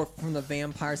and forth from the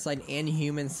vampire side and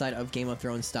human side of Game of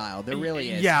Thrones style. There really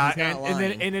is. yeah, He's not and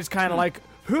lying. it's kind of like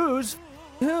who's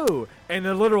who in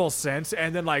the literal sense,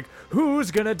 and then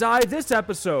who's gonna die this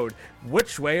episode?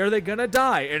 Which way are they gonna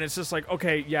die? And it's just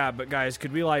okay, yeah, but guys,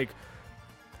 could we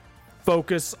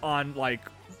focus on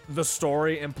the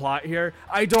story and plot here?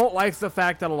 I don't like the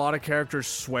fact that a lot of characters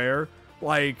swear.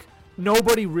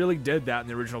 Nobody really did that in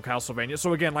the original Castlevania.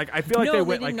 So again, I feel like no, they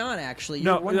went did not actually.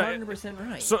 No, You're 100%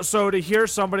 right. So to hear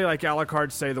somebody like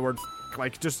Alucard say the word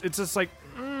it's just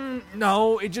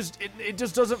no, it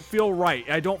just doesn't feel right.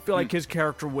 I don't feel like his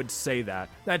character would say that.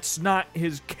 That's not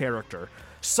his character.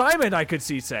 Simon, I could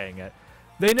see saying it.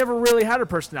 They never really had a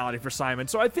personality for Simon.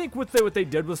 So I think what they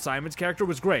did with Simon's character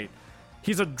was great.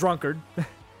 He's a drunkard.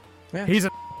 Yeah. He's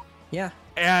Yeah.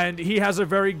 and he has a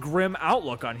very grim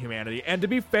outlook on humanity. And to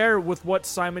be fair with what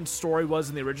Simon's story was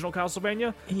in the original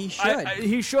Castlevania, He should.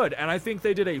 he should. And I think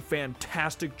they did a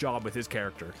fantastic job with his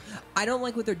character. I don't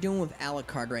like what they're doing with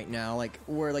Alucard right now.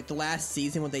 Where the last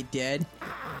season, what they did.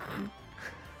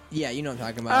 Yeah, you know what I'm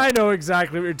talking about. I know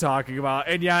exactly what you're talking about.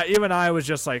 And yeah, even I was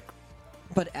just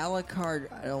But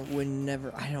Alucard,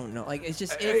 I don't know. It's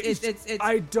just, it's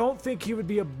I don't think he would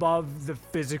be above the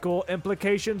physical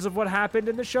implications of what happened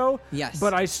in the show. Yes.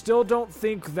 But I still don't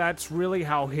think that's really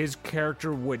how his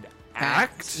character would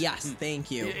act. Yes,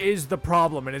 thank you. Is the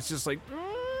problem. And it's just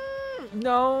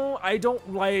no, I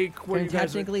don't like where And you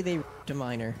guys... technically, they ripped a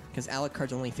minor, because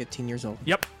Alucard's only 15 years old.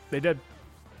 Yep, they did.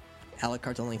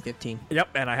 Alucard's only 15. Yep,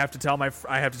 and I have to tell my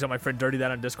friend Dirty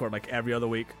that on Discord every other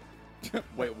week.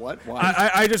 Wait, what?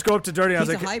 Why? I just go up to Dirty and I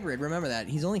He's was a like... hybrid, remember that.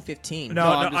 He's only 15. No,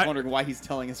 I'm just I- wondering why he's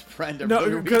telling his friend.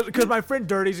 No, because my friend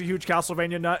Dirty's a huge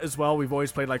Castlevania nut as well. We've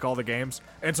always played all the games,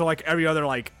 and so every other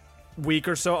week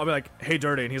or so, I'll be like, "Hey,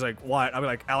 Dirty," and he's like, "What?" I'll be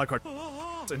like, "Alucard."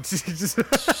 And just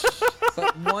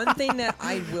But one thing that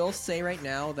I will say right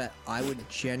now that I would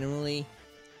genuinely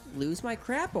lose my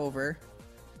crap over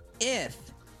if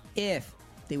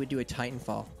they would do a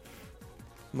Titanfall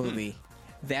movie.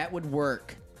 That would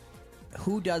work.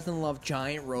 Who doesn't love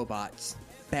giant robots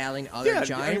battling other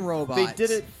giant robots? They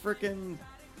did it frickin'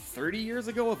 30 years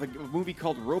ago with a movie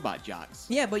called Robot Jocks.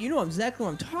 Yeah, but you know exactly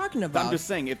what I'm talking about. I'm just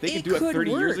saying, if they could do it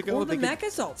 30 years ago, or the they could...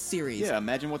 Mechasalt series. Yeah,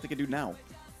 imagine what they could do now.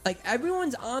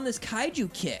 Everyone's on this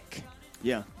kaiju kick.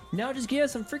 Yeah. Now just give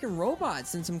us some freaking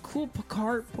robots and some cool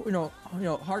hardcore.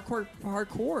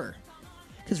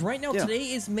 Because right now,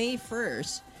 today is May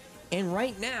 1st, and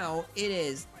right now it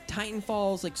is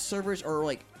Titanfall's servers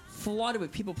are flooded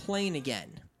with people playing again.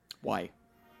 Why?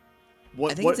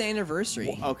 I think it's the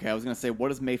anniversary. Okay, I was gonna say, what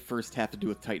does May 1st have to do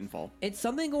with Titanfall? It's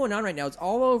something going on right now. It's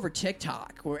all over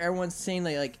TikTok where everyone's saying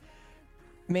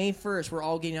May 1st, we're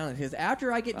all getting on it. Because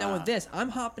after I get done with this, I'm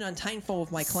hopping on Titanfall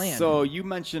with my clan. So you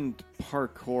mentioned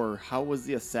parkour. How was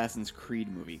the Assassin's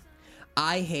Creed movie?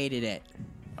 I hated it.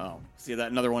 Oh, see,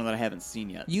 that another one that I haven't seen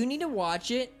yet. You need to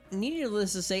watch it. You need to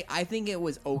listen to say, I think it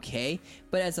was okay.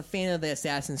 But as a fan of the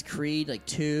Assassin's Creed,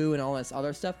 2 and all this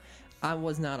other stuff, I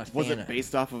was not a fan Was of it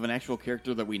based off of an actual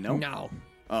character that we know? No.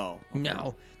 Oh. Okay.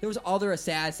 No. There was other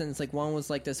assassins. One was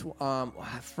this, I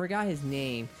forgot his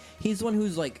name. He's the one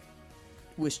who's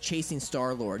was chasing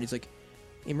Star-Lord. He's you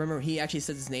remember he actually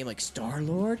says his name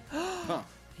Star-Lord? Huh.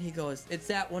 He goes, it's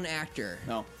that one actor.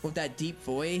 No. With that deep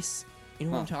voice. You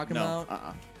know what I'm talking no.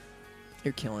 about?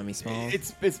 You're killing me, Small.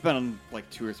 It's been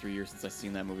 2 or 3 years since I've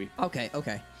seen that movie. Okay.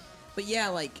 But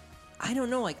yeah, I don't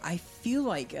know. I feel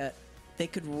they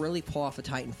could really pull off a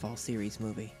Titanfall series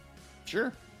movie.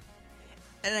 Sure.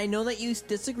 And I know that you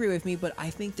disagree with me, but I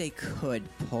think they could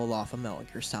pull off a Metal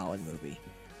Gear Solid movie.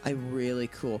 really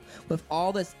cool. With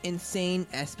all this insane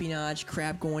espionage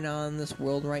crap going on in this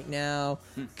world right now,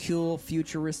 cool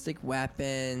futuristic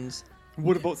weapons.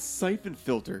 What about Siphon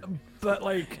Filter? But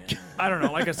like, I don't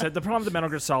know. Like I said, the problem with the Metal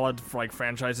Gear Solid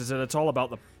franchise is that it's all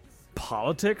about the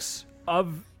politics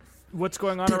of what's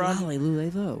going on around.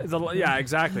 Yeah,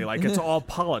 exactly. Like it's all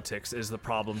politics is the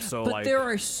problem. So but like, there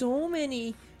are so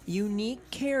many unique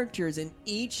characters in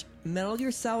each Metal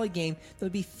Gear Solid game that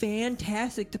would be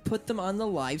fantastic to put them on the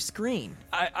live screen.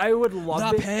 I would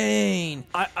love The it. pain.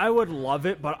 I would love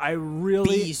it, but I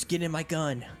really, Beast, get in my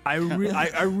gun. I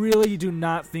really do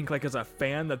not think like as a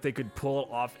fan that they could pull it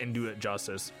off and do it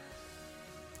justice.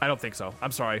 I don't think so.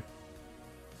 I'm sorry.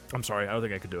 I don't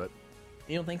think I could do it.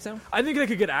 You don't think so? I think they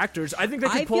could get actors. I think they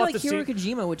could I pull feel off like the Hiro scene.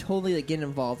 Kojima would totally like, get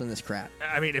involved in this crap.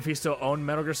 I mean, if he still owned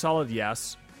Metal Gear Solid,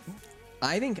 yes.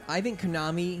 I think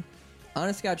Konami,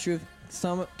 honest to God truth,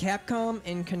 some Capcom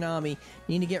and Konami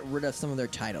need to get rid of some of their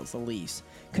titles at least.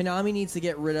 Konami needs to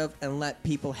get rid of and let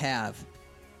people have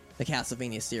the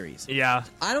Castlevania series. Yeah.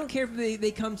 I don't care if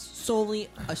they come solely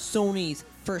a Sony's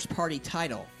first party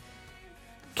title.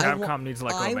 Capcom needs to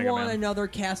let go of I Mega want Man. another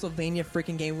Castlevania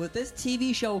freaking game. With this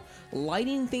TV show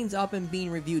lighting things up and being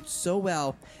reviewed so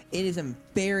well, it is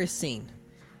embarrassing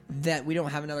that we don't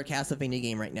have another Castlevania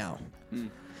game right now.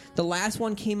 The last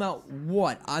one came out,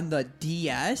 on the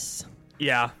DS?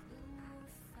 Yeah.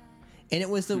 And it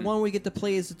was the one where we get to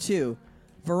play as the two.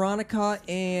 Veronica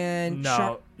and...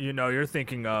 No, you're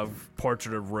thinking of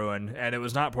Portrait of Ruin, and it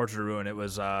was not Portrait of Ruin. It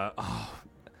was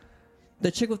the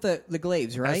chick with the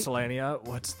glaives, right? Estelania.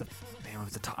 What's the name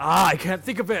of the top? I can't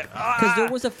think of it. Because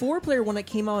there was a 4-player one that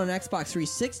came out on Xbox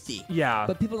 360. Yeah.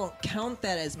 But people don't count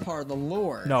that as part of the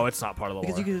lore. No, it's not part of the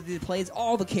Because lore. you could play as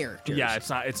all the characters. Yeah, it's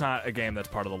not a game that's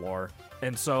part of the lore.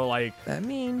 And so like I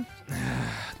mean,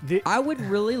 I would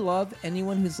really love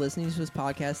anyone who's listening to this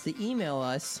podcast to email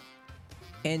us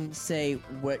and say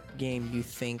what game you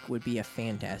think would be a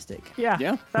fantastic. Yeah,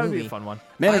 Yeah. that would be movie. a fun one.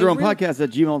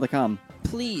 ManOfYourOwnPodcast@gmail.com.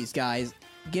 Please, guys,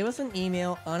 give us an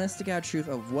email, honest to God truth,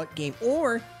 of what game,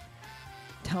 or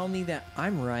tell me that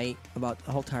I'm right about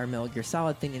the whole entire Metal Gear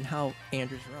Solid thing and how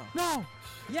Andrew's wrong. No,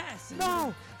 Yes!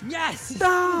 no, Yes!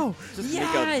 no.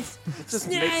 Yes! Let's just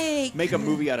Snake! make a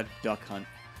movie out of Duck Hunt.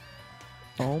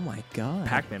 Oh my God.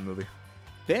 Pac-Man movie.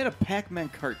 They had a Pac-Man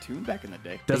cartoon back in the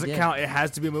day. Doesn't did. count. It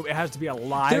has to be a movie. It has to be a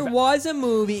live. There was a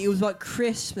movie, it was about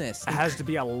Christmas. It has to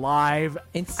be a live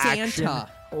And action, Santa.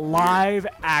 live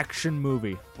action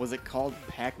movie. Was it called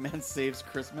Pac-Man Saves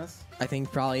Christmas? I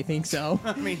probably think so.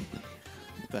 I mean,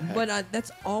 what the heck? But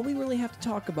that's all we really have to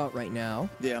talk about right now.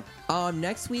 yeah.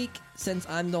 Next week, since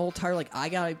I'm the whole entire I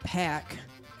gotta pack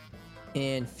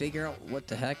and figure out what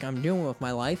the heck I'm doing with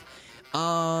my life.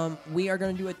 We are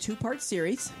gonna do a 2-part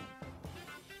series,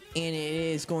 and it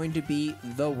is going to be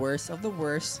the worst of the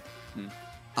worst.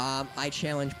 I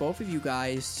challenge both of you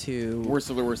guys to Worst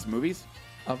of the worst movies?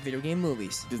 of video game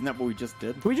movies. Isn't that what we just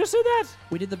did? Did we just say that?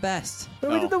 We did the best. We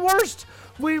Oh. did the worst.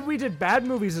 We did bad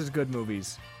movies as good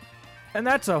movies, and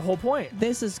that's a whole point.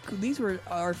 These were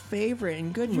our favorite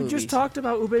and good You movies. just talked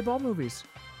about Ube Ball movies.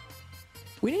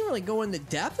 We didn't really go into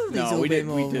depth of these No, we Ube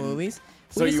didn't. We Mo didn't. movies.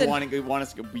 So We just you're said-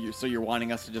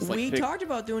 wanting us to just like we pick... talked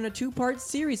about doing a 2-part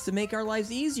series to make our lives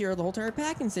easier, the whole entire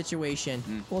packing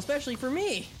situation. Well, especially for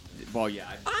me. Well, yeah.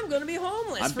 I'm going to be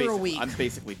homeless for a week. I'm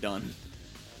basically done.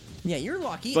 Yeah, you're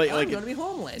lucky. But, I'm like, going to be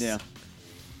homeless. Yeah.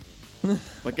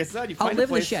 Like I said, you I'll find live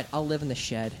a in the place. shed. I'll live in the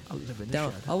shed. I'll live in the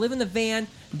Down, shed. I'll live in the van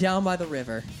down by the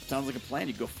river. Sounds like a plan.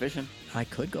 You go fishing. I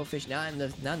could go fish not in the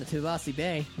Tuvasi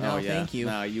Bay. No, oh yeah. thank you.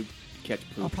 No, you catch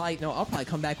I'll poop. probably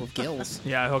come back with gills,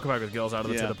 Yeah, he'll come back with gills out of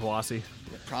the Yeah. Tittabawassee.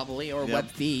 probably, or Yep. web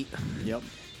feet. Yep.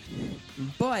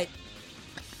 But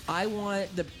I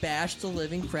want to bash the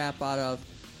living crap out of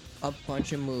a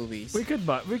bunch of movies. We could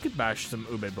bash some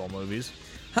Ube Ball movies.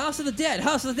 House of the Dead.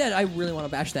 House of the Dead. I really want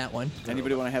to bash that one.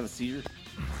 Anybody want to have a seizure?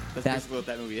 That's That- basically what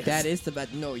that movie is. That is the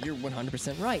best. No, you're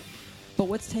 100% right. But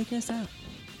what's taking us out?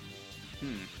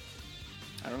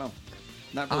 I don't know.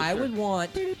 Not really I sure. would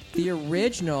want the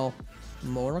original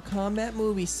Mortal Kombat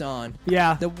movie song.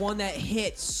 Yeah, The one that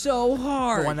hit so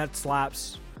hard. the one that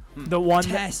slaps. The one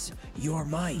that, Test your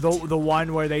might. the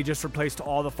one where they just replaced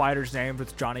all the fighters' names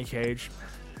with Johnny Cage.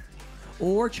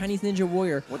 Or Chinese Ninja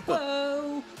Warrior. What the-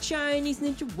 Whoa, Chinese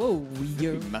Ninja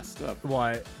Warrior. We messed up.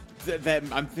 What? That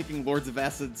I'm thinking Lords of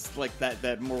Acid's like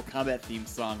that Mortal Kombat theme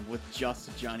song with just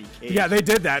Johnny Cage. Yeah, they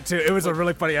did that too. It was a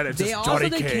really funny edit. They Just also Johnny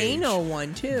did Cage. Kano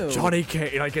one too. Johnny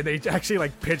Cage. Like, and they actually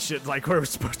like pitched it like where it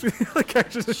was supposed to be. Like,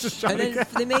 actually, it's just And Johnny then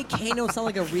Cage. they made Kano sound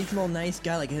like a reasonable, nice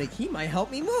guy. Like he might help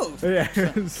me move. Yeah.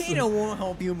 Kano won't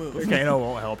help you move. Kano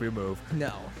won't help you move.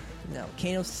 No.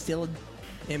 Kano's still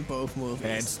in both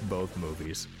movies. And both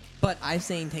movies. But I'm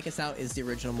saying Take Us Out is the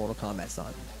original Mortal Kombat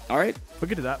song. All right. We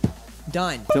could do that.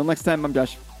 Done. Till next time, I'm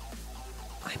Josh.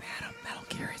 I'm Adam. Metal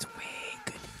Gear is way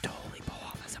good to totally pull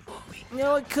off as a movie.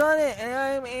 No, I couldn't. And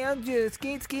I'm Andrew.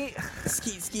 Skeet, skeet.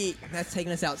 Skeet, skeet. That's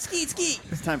taking us out. Skeet, skeet.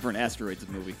 It's time for an asteroids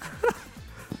movie.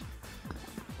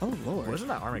 Oh, Lord. Wasn't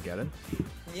that Armageddon?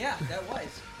 Yeah, that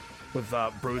was. With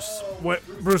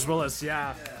Bruce Willis,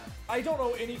 yeah. I don't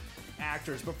know any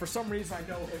actors, but for some reason I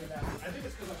know him and that. I think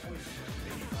it's because I've always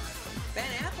Ben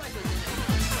Affleck was in it.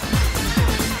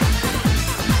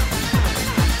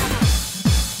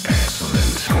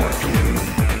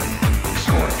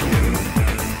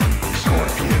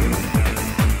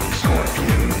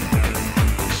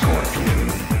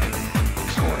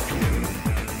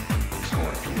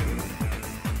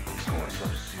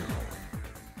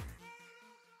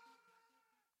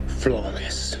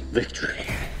 Flawless victory.